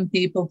mean, some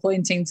people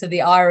pointing to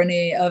the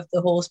irony of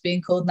the horse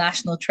being called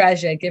National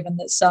Treasure, given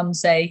that some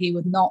say he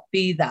would not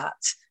be that,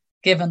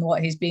 given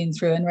what he's been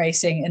through in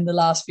racing in the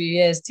last few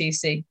years,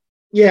 TC.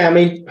 Yeah, I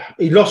mean,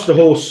 he lost the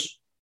horse.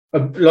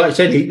 Like I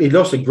said, he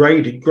lost a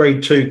grade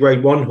 2,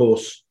 grade 1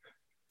 horse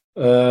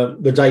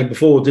the day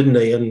before, didn't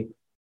he? And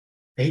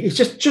it's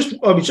just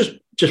I was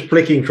just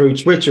flicking through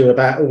Twitter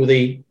about all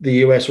the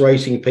US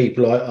racing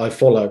people I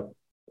follow.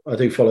 I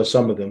do follow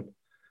some of them,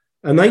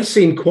 and they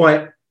seem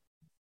they're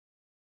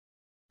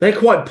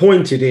quite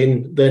pointed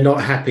in. They're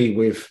not happy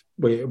with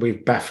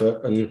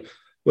Baffert, and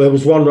there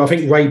was one. I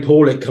think Ray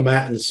Paulick come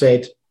out and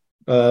said,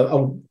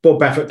 Bob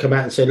Baffert come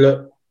out and said,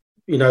 look,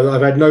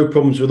 I've had no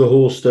problems with the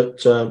horse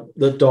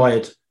that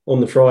died on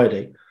the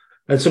Friday.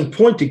 And some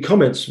pointed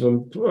comments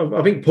from,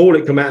 I think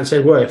Paulick come out and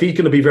said, well, if he's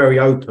going to be very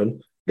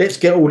open, let's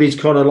get all these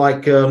kind of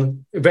like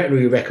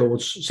veterinary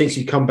records since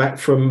he come back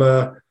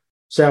from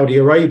Saudi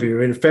Arabia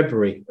in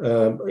February,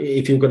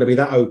 if you're going to be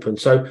that open.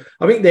 So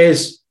I think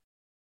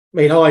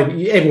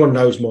everyone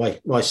knows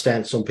my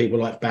stance on people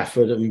like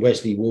Baffert and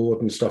Wesley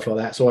Ward and stuff like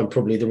that. So I'm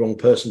probably the wrong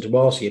person to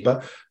ask you.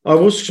 But I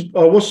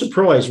was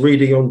surprised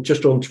reading on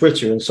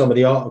Twitter and some of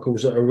the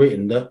articles that are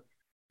written that,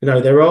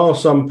 there are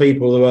some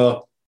people who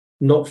are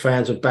not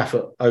fans of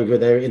Baffert over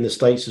there in the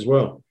States as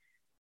well.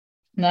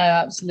 No,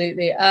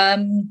 absolutely.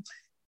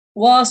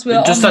 Whilst we're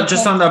on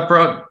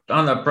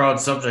that broad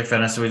subject,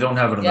 Vanessa, we don't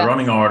have it in the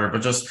running order,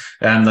 but just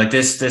like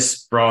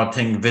this broad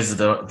thing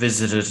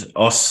visited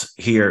us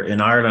here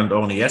in Ireland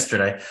only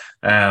yesterday.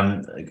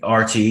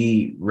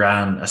 RTE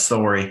ran a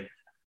story,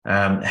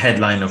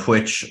 headline of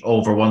which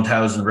over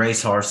 1,000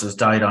 racehorses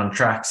died on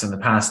tracks in the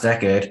past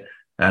decade,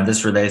 and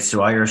this relates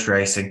to Irish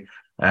racing.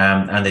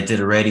 And they did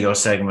a radio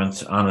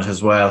segment on it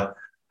as well.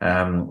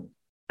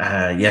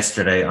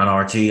 Yesterday on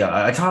RT,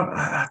 I thought,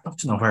 I'd love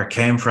to know where it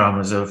came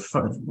from.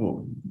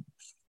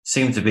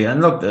 Seemed to be,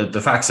 and look,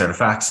 the facts are the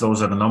facts,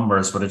 those are the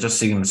numbers, but it just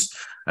seems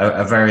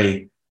a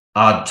very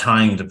odd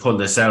time to pull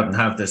this out and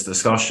have this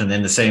discussion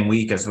in the same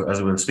week as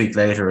we'll speak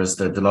later as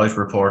the Deloitte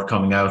report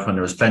coming out, when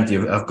there was plenty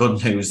of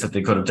good news that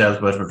they could have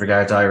dealt with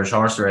regard to Irish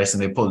horse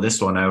racing. They pulled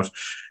this one out,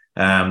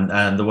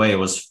 and the way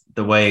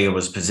it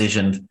was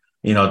positioned,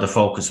 the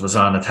focus was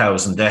on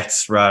 1,000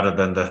 deaths rather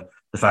than the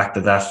fact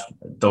that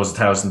those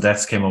 1,000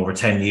 deaths came over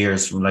 10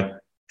 years from like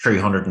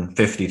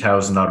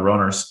 350,000 odd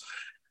runners.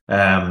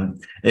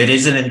 It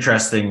is an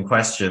interesting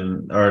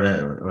question,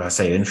 or I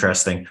say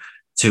interesting,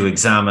 to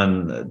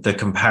examine the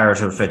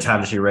comparative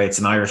fatality rates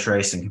in Irish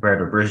racing compared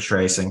to British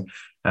racing.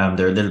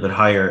 They're a little bit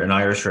higher in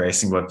Irish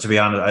racing, but to be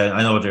honest,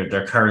 I know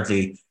they're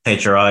currently,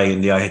 HRI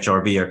and the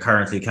IHRB are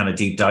currently kind of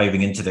deep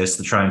diving into this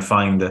to try and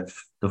find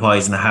the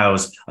whys and the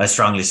hows. I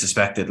strongly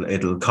suspect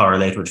it'll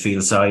correlate with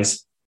field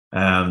size.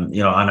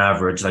 On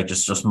average, like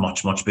just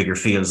much bigger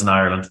fields in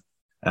Ireland,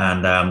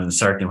 and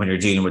certainly when you're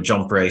dealing with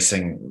jump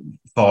racing,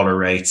 faller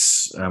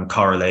rates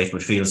correlate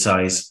with field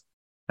size.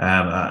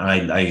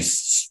 I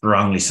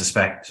strongly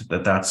suspect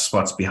that that's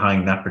what's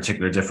behind that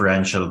particular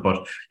differential.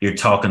 But you're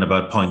talking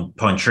about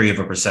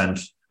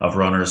 0.3% of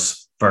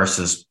runners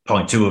versus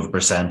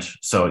 0.2%.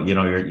 So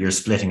you're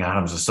splitting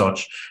atoms as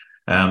such.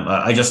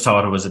 I just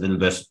thought it was a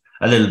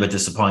little bit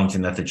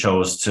disappointing that they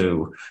chose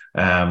to.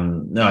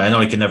 No, I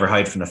know you can never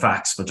hide from the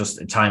facts, but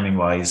just timing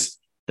wise,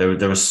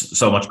 there was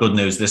so much good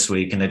news this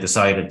week, and they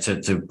decided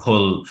to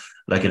pull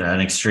like an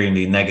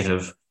extremely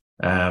negative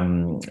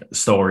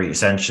story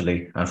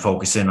essentially and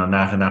focus in on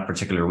that in that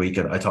particular week.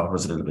 I thought it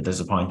was a little bit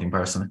disappointing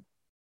personally.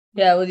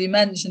 Yeah, well, you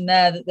mentioned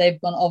there that they've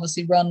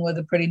obviously run with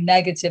a pretty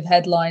negative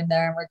headline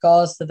there in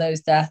regards to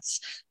those deaths.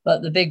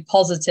 But the big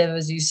positive,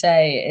 as you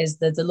say, is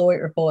the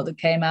Deloitte report that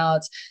came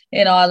out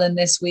in Ireland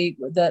this week,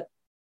 that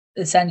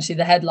essentially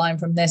the headline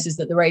from this is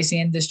that the racing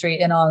industry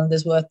in Ireland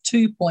is worth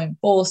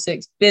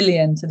 2.46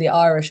 billion to the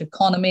Irish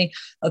economy,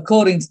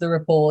 according to the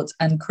report.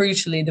 And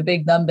crucially, the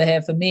big number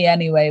here for me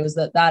anyway was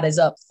that is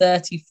up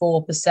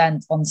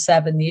 34% on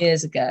 7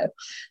 years ago.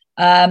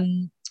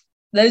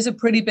 Those are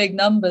pretty big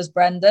numbers,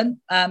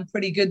 Brendan, and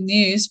pretty good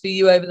news for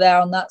you over there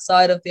on that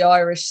side of the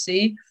Irish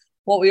Sea.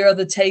 What were your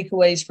other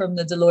takeaways from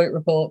the Deloitte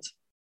report?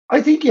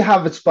 I think you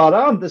have it spot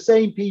on. The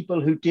same people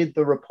who did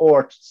the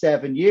report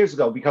 7 years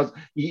ago, because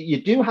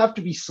you do have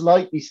to be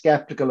slightly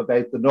skeptical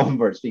about the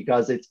numbers,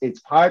 because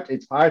it's part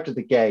of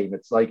the game.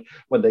 It's like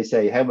when they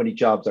say how many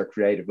jobs are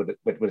created with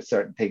a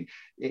certain thing.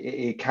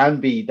 It can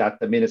be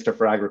that the Minister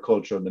for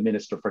Agriculture and the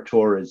Minister for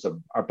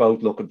Tourism are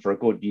both looking for a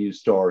good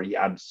news story,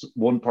 and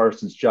one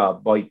person's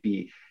job might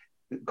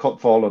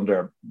fall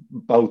under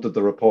both of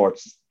the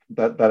reports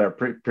that are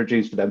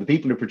produced for them. The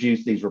people who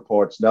produce these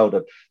reports know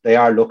that they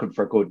are looking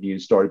for a good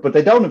news story, but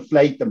they don't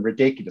inflate them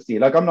ridiculously.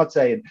 Like, I'm not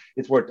saying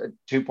it's worth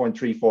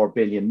 2.34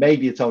 billion.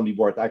 Maybe it's only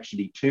worth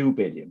actually 2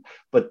 billion.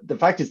 But the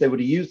fact is they would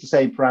have used the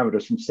same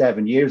parameters from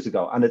 7 years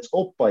ago, and it's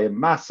up by a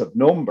massive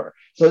number.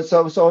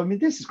 So I mean,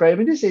 this is great. I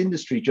mean, this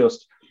industry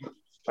just,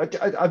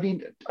 I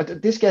mean,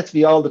 this gets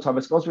me all the time. I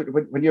suppose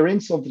when you're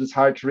in something, it's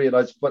hard to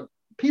realize, but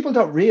people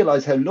don't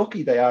realise how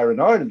lucky they are in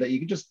Ireland that you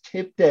can just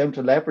tip down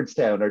to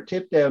Leopardstown or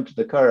tip down to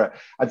the Curragh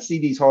and see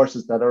these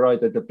horses that are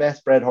either the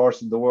best bred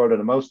horse in the world or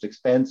the most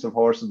expensive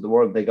horse in the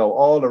world. They go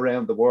all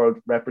around the world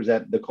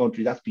representing the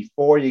country. That's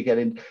before you get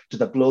into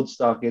the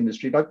bloodstock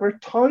industry. Like, we're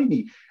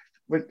tiny.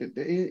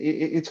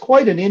 It's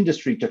quite an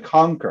industry to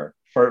conquer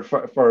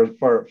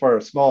for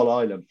a small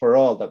island, for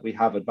all that we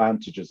have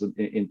advantages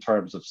in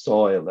terms of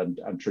soil and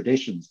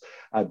traditions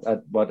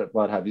and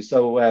what have you.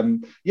 So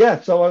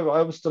so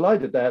I was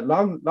delighted.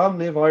 Long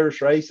live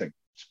Irish racing.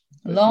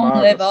 Long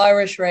live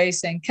Irish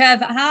racing.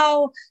 Kev,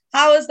 how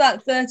has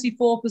that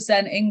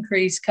 34%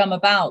 increase come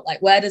about?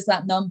 Like, where does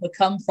that number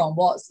come from?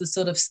 What's the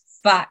sort of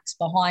facts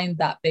behind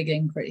that big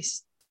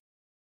increase?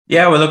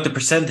 Yeah, well, look, the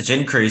percentage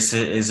increase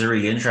is a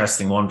really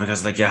interesting one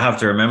because, like, you have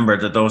to remember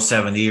that those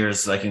 7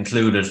 years, like,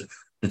 included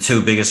the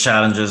two biggest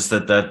challenges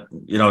that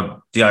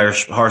the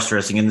Irish horse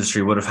racing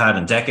industry would have had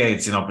in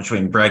decades,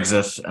 between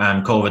Brexit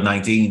and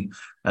COVID-19,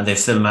 and they've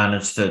still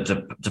managed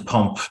to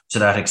pump to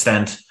that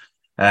extent.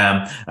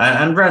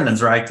 And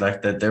Brendan's right,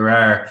 like that there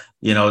are,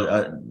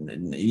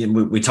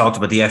 we talked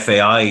about the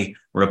FAI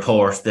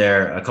report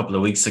there a couple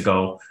of weeks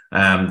ago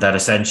that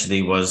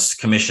essentially was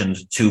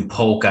commissioned to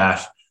poke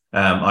at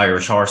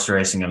Irish horse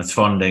racing and its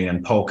funding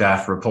and poke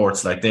at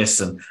reports like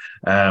this. And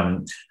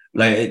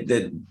like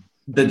the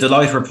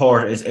Deloitte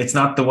report, it's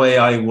not the way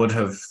I would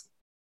have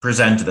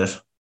presented it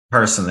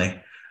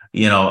personally.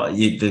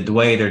 The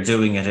way they're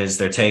doing it is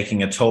they're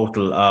taking a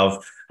total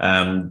of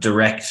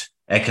direct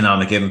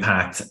economic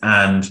impact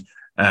and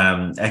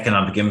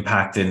economic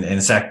impact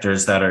in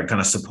sectors that are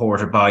kind of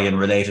supported by and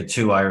related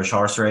to Irish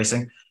horse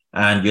racing.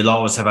 And you'll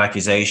always have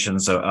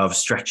accusations of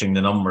stretching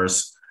the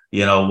numbers.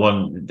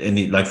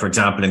 For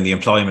example, in the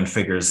employment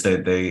figures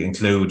that they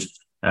include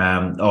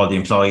all the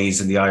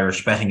employees in the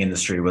Irish betting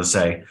industry, will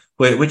say,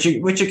 which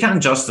you can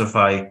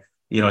justify,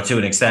 to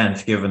an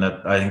extent, given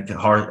that I think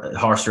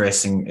horse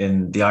racing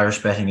in the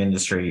Irish betting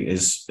industry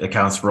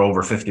accounts for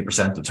over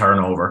 50% of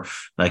turnover.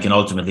 Like, and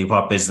ultimately,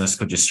 what business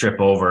could you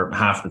strip over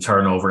half the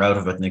turnover out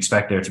of it and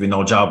expect there to be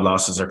no job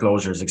losses or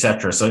closures,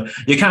 etc.? So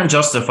you can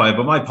justify,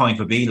 but my point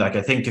would be, like,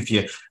 I think if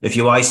you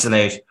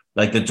isolate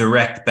like the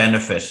direct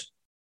benefit,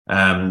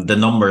 the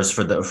numbers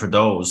for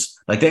those,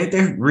 like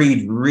they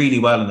read really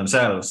well in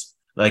themselves.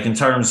 Like, in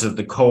terms of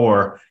the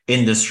core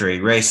industry,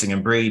 racing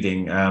and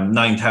breeding,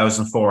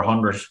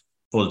 9,400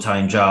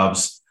 full-time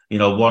jobs,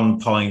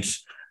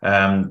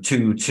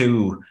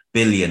 1.22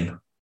 billion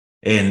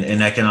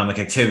in economic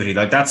activity.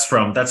 Like, that's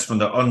from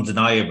the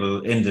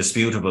undeniable,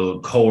 indisputable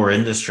core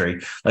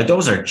industry. Like,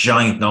 those are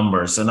giant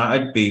numbers, and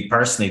I'd be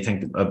personally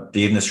think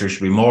the industry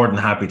should be more than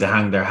happy to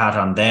hang their hat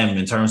on them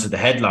in terms of the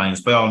headlines.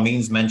 By all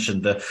means,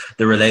 mention the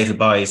related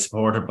by,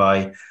 supported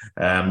by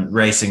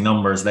racing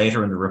numbers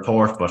later in the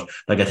report, but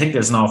like, I think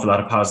there's an awful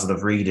lot of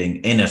positive reading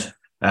in it.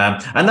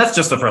 And that's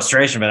just a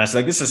frustration, Vanessa.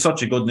 Like, this is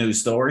such a good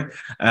news story,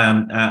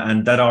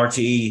 and that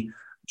RTE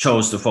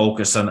chose to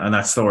focus on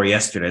that story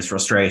yesterday is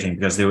frustrating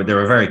because they were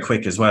very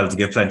quick as well to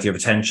give plenty of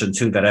attention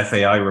to that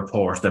FAI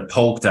report that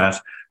poked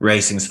at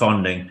racing's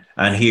funding.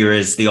 And here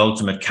is the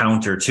ultimate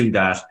counter to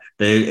that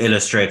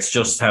illustrates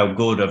just how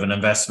good of an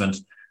investment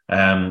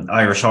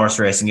Irish horse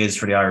racing is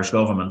for the Irish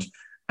government.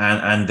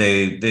 And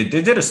they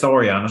did a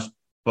story on it.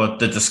 But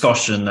the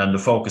discussion and the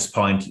focus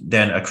point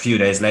then a few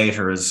days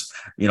later is,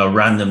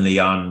 randomly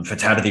on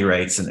fatality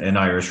rates in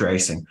Irish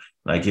racing.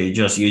 Like,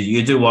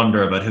 you do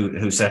wonder about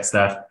who sets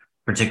that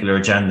particular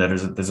agenda.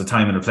 There's a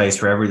time and a place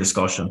for every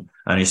discussion,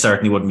 and you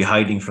certainly wouldn't be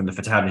hiding from the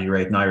fatality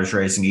rate in Irish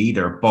racing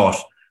either.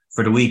 But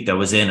for the week that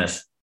was in it,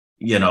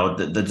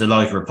 the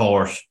Deloitte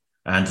report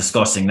and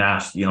discussing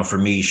that, for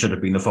me, should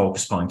have been the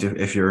focus point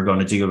if you're going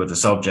to deal with the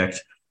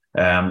subject.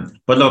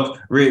 But look,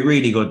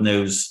 really good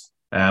news.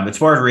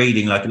 It's worth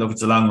reading. Like, look,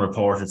 it's a long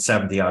report. It's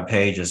 70 odd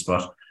pages,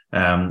 but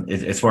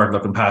it's worth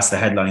looking past the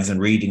headlines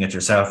and reading it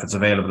yourself. It's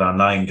available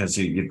online because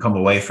you'd come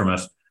away from it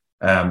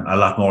a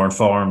lot more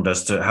informed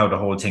as to how the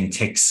whole thing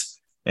ticks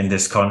in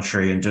this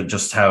country and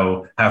just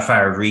how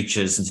far it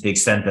reaches and to the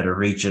extent that it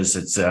reaches.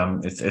 It's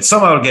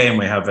some old game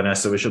we have,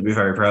 Vanessa. We should be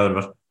very proud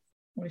of it.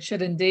 We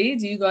should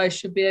indeed. You guys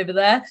should be over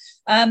there.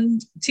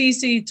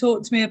 TC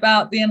talked to me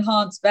about the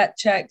enhanced vet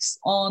checks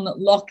on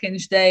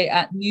Lockinge Day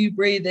at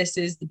Newbury. This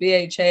is the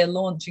BHA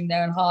launching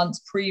their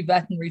enhanced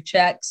pre-veterinary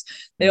checks.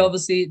 They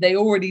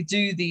already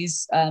do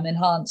these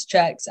enhanced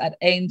checks at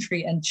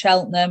Aintree and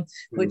Cheltenham,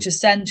 which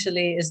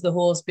essentially is the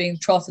horse being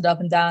trotted up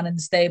and down in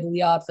the stable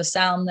yard for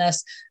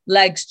soundness,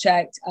 legs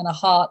checked, and a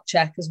heart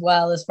check as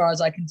well, as far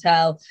as I can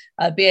tell.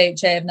 BHA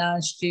have now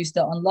introduced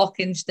it on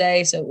Lockinge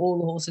Day, so all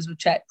the horses were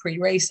checked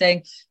pre-racing.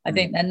 I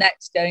think they're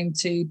next going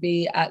to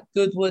be at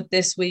Goodwood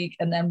this week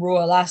and then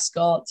Royal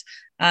Ascot.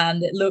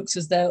 And it looks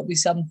as though it'll be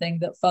something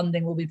that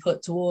funding will be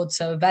put towards.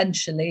 So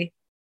eventually,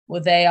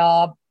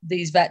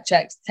 these vet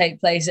checks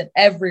take place at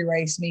every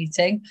race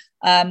meeting.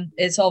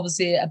 It's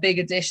obviously a big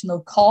additional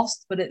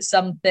cost, but it's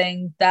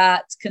something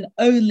that can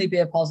only be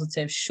a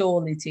positive,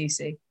 surely,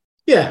 TC.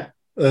 Yeah,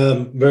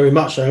 very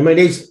much so. I mean,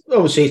 it's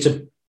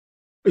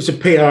a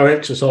PR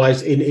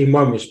exercise in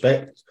one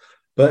respect.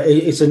 But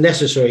it's a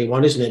necessary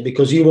one, isn't it?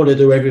 Because you want to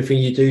do everything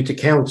you do to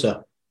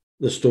counter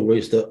the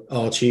stories that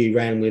RTE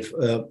ran with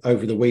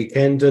over the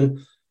weekend.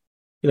 And,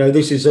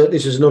 this is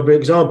another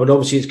example. And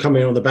obviously, it's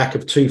coming on the back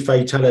of two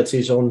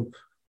fatalities on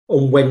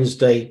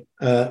Wednesday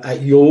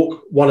at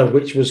York, one of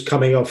which was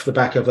coming off the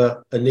back of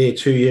a near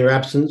 2-year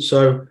absence.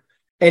 So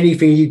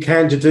anything you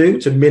can to do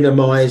to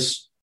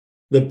minimise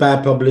the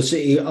bad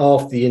publicity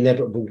after the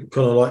inevitable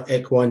kind of like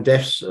equine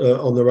deaths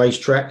on the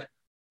racetrack.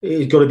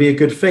 It's got to be a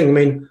good thing. I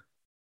mean,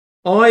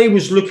 I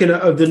was looking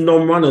at the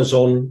non-runners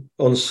on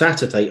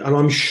Saturday, and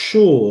I'm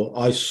sure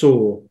I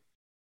saw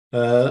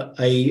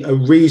a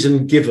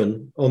reason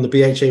given on the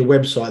BHA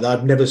website that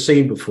I've never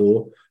seen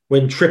before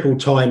when Triple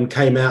Time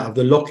came out of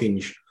the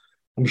Lockinge.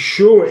 I'm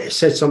sure it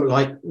said something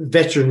like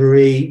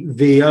veterinary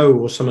VO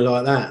or something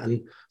like that.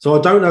 And so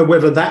I don't know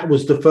whether that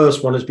was the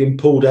first one that's been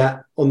pulled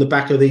out on the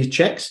back of these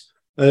checks.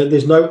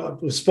 There's no,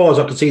 as far as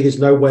I can see, there's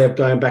no way of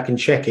going back and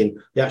checking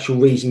the actual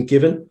reason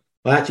given.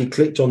 I actually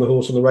clicked on the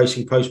Horse on the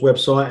Racing Post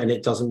website and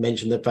it doesn't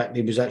mention the fact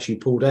that it was actually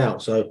pulled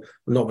out. So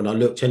not when I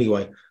looked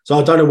anyway. So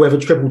I don't know whether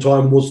Triple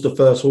Time was the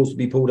first horse to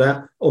be pulled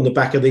out on the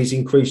back of these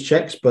increased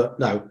checks, but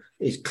no,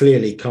 it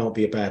clearly can't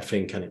be a bad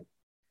thing, can it?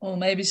 Well,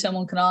 maybe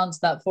someone can answer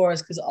that for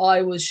us, because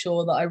I was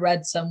sure that I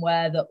read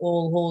somewhere that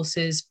all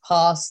horses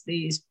pass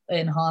these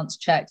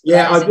enhanced checks.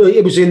 Yeah,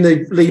 it was in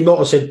the Lee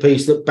Mottershead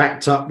piece that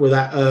backed up with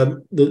that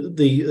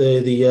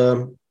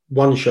the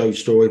One Show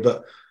story.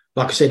 But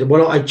like I said,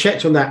 when I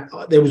checked on that,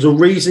 there was a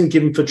reason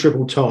given for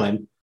Triple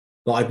Time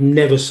that I've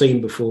never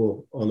seen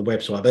before on the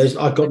website. But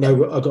I got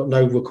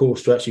no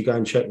recourse to actually go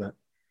and check that.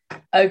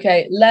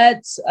 Okay,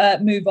 let's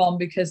move on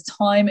because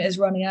time is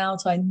running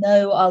out. I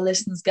know our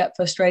listeners get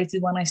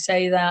frustrated when I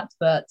say that,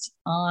 but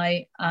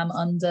I am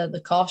under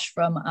the cosh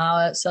from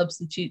our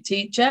substitute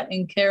teacher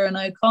in Kieran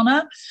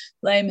O'Connor.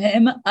 Blame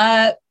him.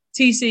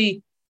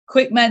 TC,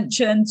 quick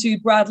mention to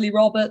Bradley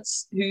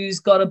Roberts, who's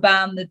got a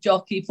ban, the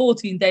jockey,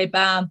 14-day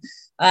ban,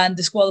 and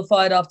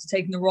disqualified after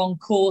taking the wrong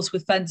course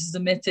with fences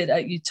omitted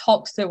at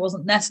Utoxeter. It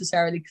wasn't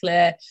necessarily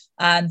clear,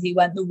 and he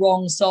went the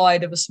wrong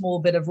side of a small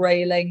bit of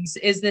railings.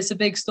 Is this a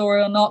big story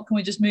or not? Can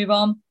we just move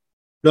on?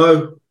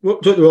 No,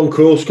 took the wrong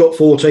course, got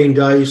 14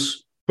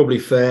 days, probably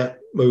fair,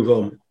 move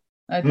on.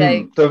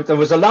 Okay. There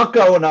was a lot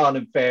going on,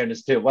 in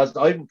fairness, too.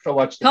 I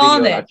watched the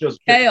Carnage, video.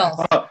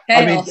 chaos.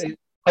 I mean,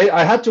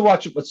 I had to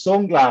watch it with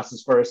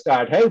sunglasses for a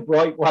start. How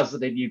bright was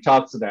it in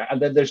Utoxeter?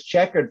 And then there's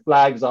checkered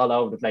flags all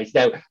over the place.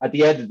 Now, at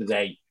the end of the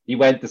day, he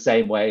went the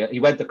same way. He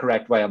went the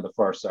correct way on the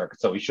first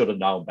circuit, so he should have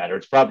known better.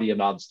 It's probably a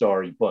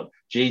non-story, but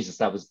Jesus,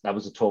 that was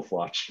a tough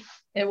watch.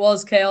 It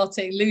was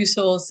chaotic. Loose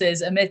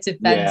horses, omitted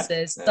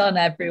fences, done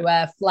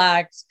everywhere,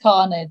 flags,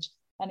 carnage.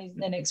 And he's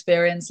an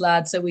inexperienced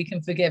lad, so we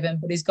can forgive him.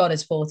 But he's got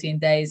his 14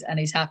 days and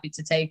he's happy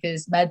to take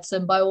his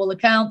medicine by all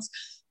accounts.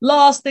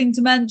 Last thing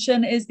to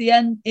mention is the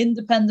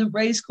independent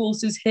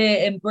racecourses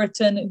here in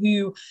Britain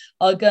who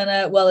are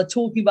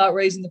talking about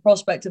raising the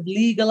prospect of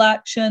legal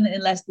action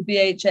unless the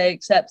BHA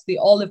accepts the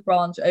olive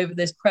branch over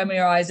this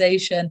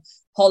premierisation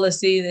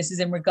policy. This is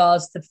in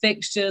regards to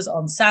fixtures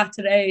on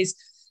Saturdays.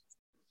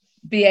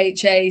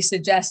 BHA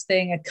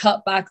suggesting a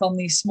cutback on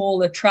these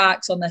smaller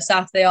tracks on their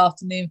Saturday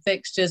afternoon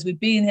fixtures. We've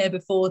been here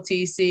before,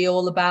 TC,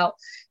 all about,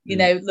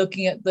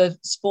 looking at the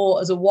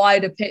sport as a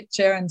wider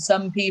picture, and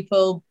some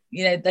people,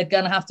 they're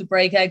going to have to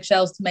break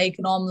eggshells to make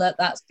an omelette.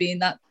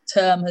 That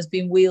term has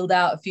been wheeled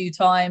out a few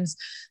times.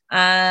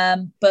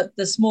 But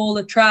the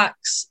smaller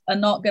tracks are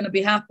not going to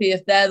be happy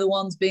if they're the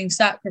ones being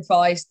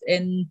sacrificed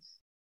in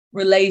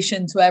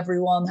relation to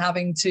everyone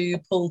having to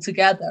pull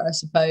together, I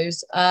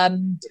suppose.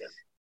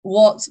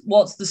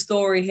 What's the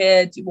story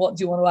here? What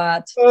do you want to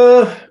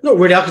add? Not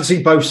really. I can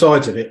see both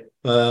sides of it.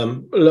 A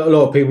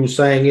lot of people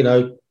saying,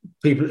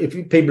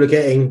 if people are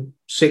getting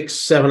 6,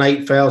 7,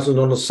 8,000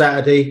 on a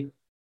Saturday,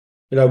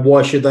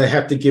 why should they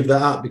have to give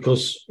that up?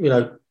 Because,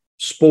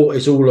 sport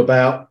is all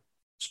about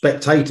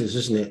spectators,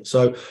 isn't it?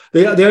 So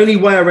the only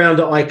way around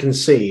it I can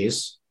see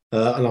is,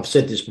 and I've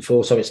said this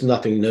before, so it's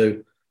nothing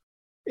new,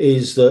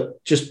 is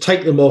that just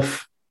take them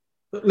off.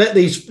 Let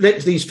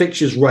these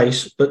fixtures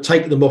race, but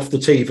take them off the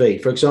TV.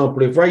 For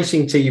example, if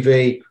Racing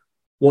TV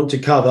want to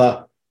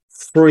cover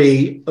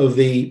 3 of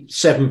the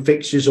 7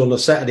 fixtures on a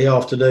Saturday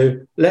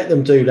afternoon, let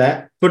them do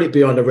that. Put it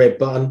behind a red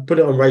button, put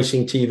it on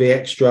Racing TV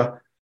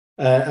Extra,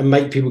 and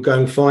make people go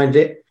and find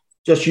it.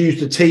 Just use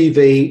the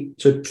TV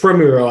to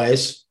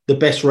premierise the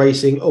best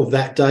racing of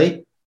that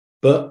day.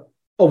 But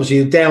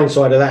obviously the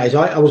downside of that is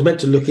I was meant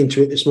to look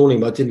into it this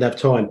morning, but I didn't have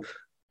time.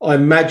 I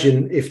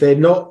imagine if they're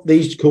not,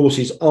 these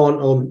courses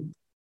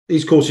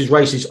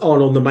races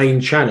aren't on the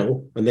main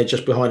channel and they're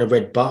just behind a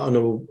red button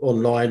or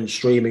online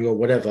streaming or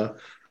whatever,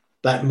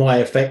 that might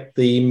affect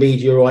the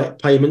media right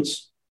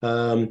payments.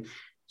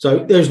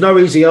 So there's no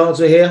easy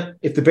answer here.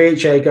 If the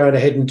BHA are going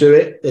ahead and do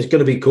it, there's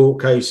going to be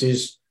court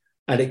cases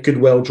and it could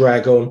well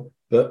drag on.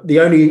 But the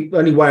only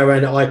way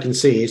around it I can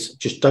see is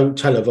just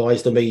don't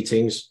televise the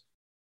meetings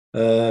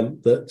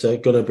that are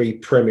going to be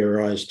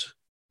premierised.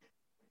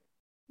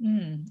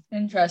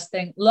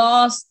 Interesting.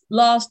 Last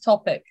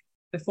topic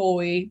before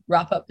we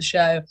wrap up the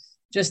show.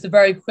 Just a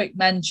very quick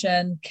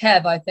mention,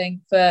 Kev, I think,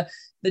 for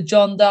the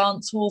John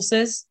Dance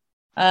horses.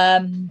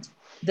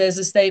 There's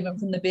a statement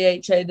from the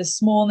BHA this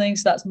morning,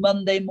 so that's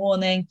Monday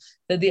morning,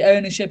 that the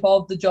ownership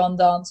of the John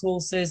Dance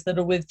horses that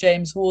are with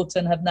James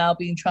Horton have now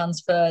been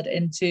transferred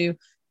into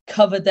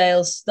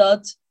Coverdale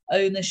Stud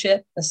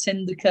ownership, a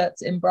syndicate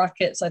in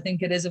brackets, I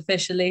think it is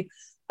officially.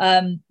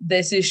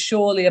 this is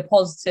surely a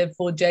positive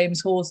for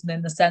James Horton,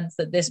 in the sense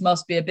that this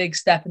must be a big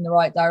step in the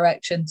right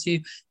direction to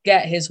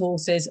get his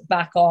horses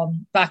back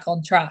on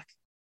track.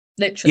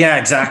 Literally. Yeah,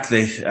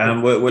 exactly.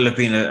 Will have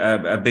been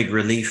a big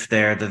relief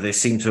there that they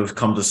seem to have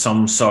come to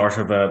some sort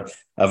of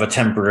a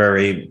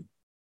temporary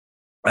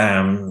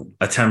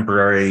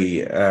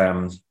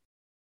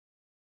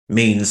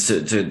means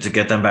to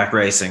get them back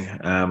racing.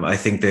 I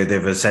think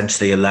they've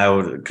essentially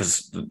allowed,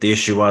 because the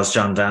issue was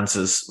John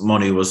Dance's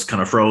money was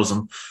kind of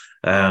frozen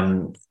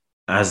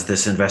as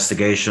this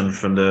investigation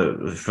from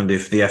the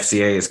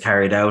FCA is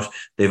carried out.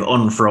 They've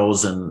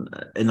unfrozen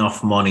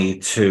enough money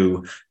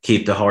to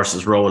keep the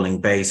horses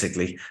rolling,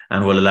 basically,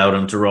 and will allow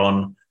them to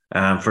run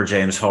for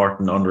James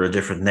Horton under a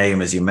different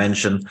name, as you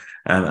mentioned,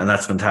 and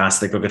that's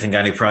fantastic. Look, I think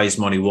any prize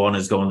money won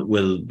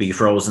will be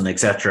frozen,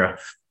 etc.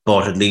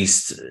 But at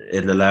least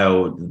it'll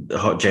allow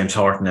James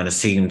Horton and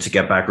his team to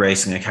get back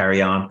racing and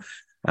carry on,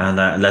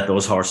 and let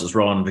those horses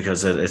run,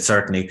 because it's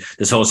certainly,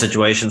 this whole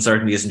situation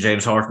certainly isn't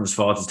James Horton's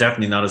fault. It's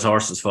definitely not his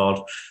horse's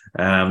fault.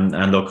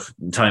 And look,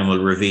 time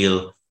will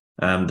reveal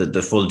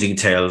the full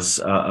details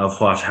of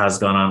what has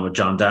gone on with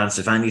John Dance,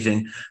 if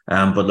anything.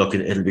 But look,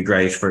 it'll be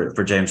great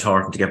for James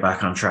Horton to get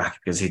back on track,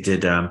 because he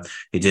did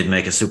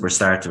make a super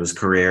start to his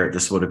career.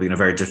 This would have been a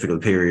very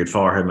difficult period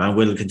for him, and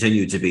will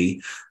continue to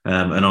be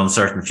an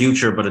uncertain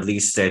future. But at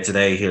least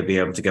today he'll be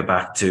able to get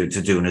back to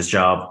doing his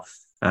job,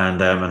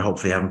 and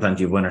hopefully having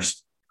plenty of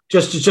winners.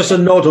 Just a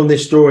nod on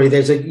this story.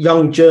 There's a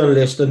young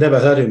journalist, I've never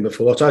heard of him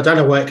before, so I don't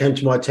know why it came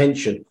to my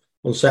attention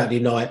on Saturday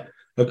night.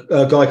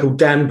 A guy called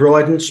Dan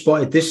Bryden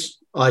spotted this.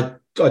 I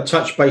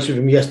touched base with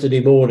him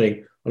yesterday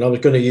morning, and I was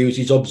going to use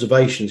his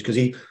observations, because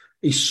he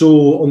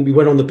saw, we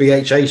went on the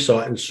BHA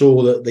site and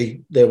saw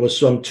that there was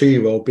some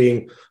 2-year-old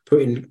being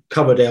put in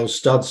Coverdale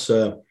Studs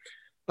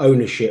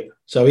ownership.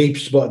 So he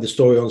spotted the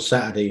story on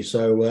Saturday.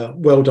 So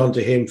well done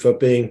to him for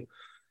being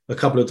a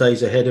couple of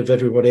days ahead of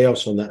everybody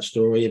else on that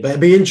story. But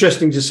it'd be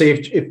interesting to see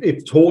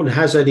if Horton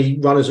has any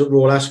runners at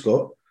Royal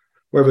Ascot,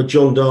 whether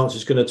John Dance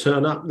is going to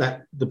turn up.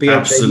 That the BHA,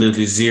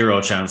 absolutely zero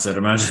chance, I'd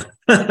imagine.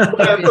 As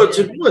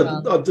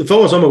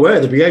far as I'm aware,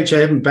 the BHA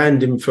haven't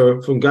banned him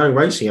from going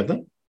racing, have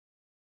they?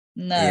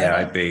 No. Yeah,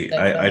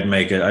 I'd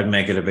make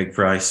it a big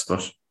price,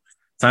 but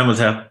time will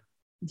tell.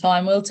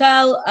 Time will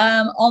tell.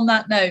 On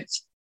that note,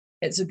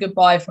 it's a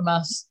goodbye from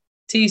us.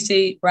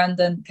 TC,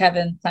 Brandon,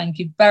 Kevin, thank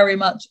you very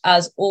much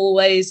as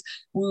always.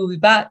 We will be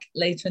back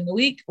later in the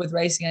week with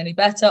Racing Only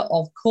Better,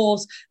 of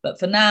course. But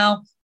for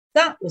now,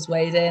 that was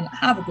Weighed In.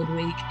 Have a good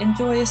week.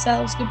 Enjoy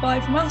yourselves.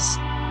 Goodbye from us.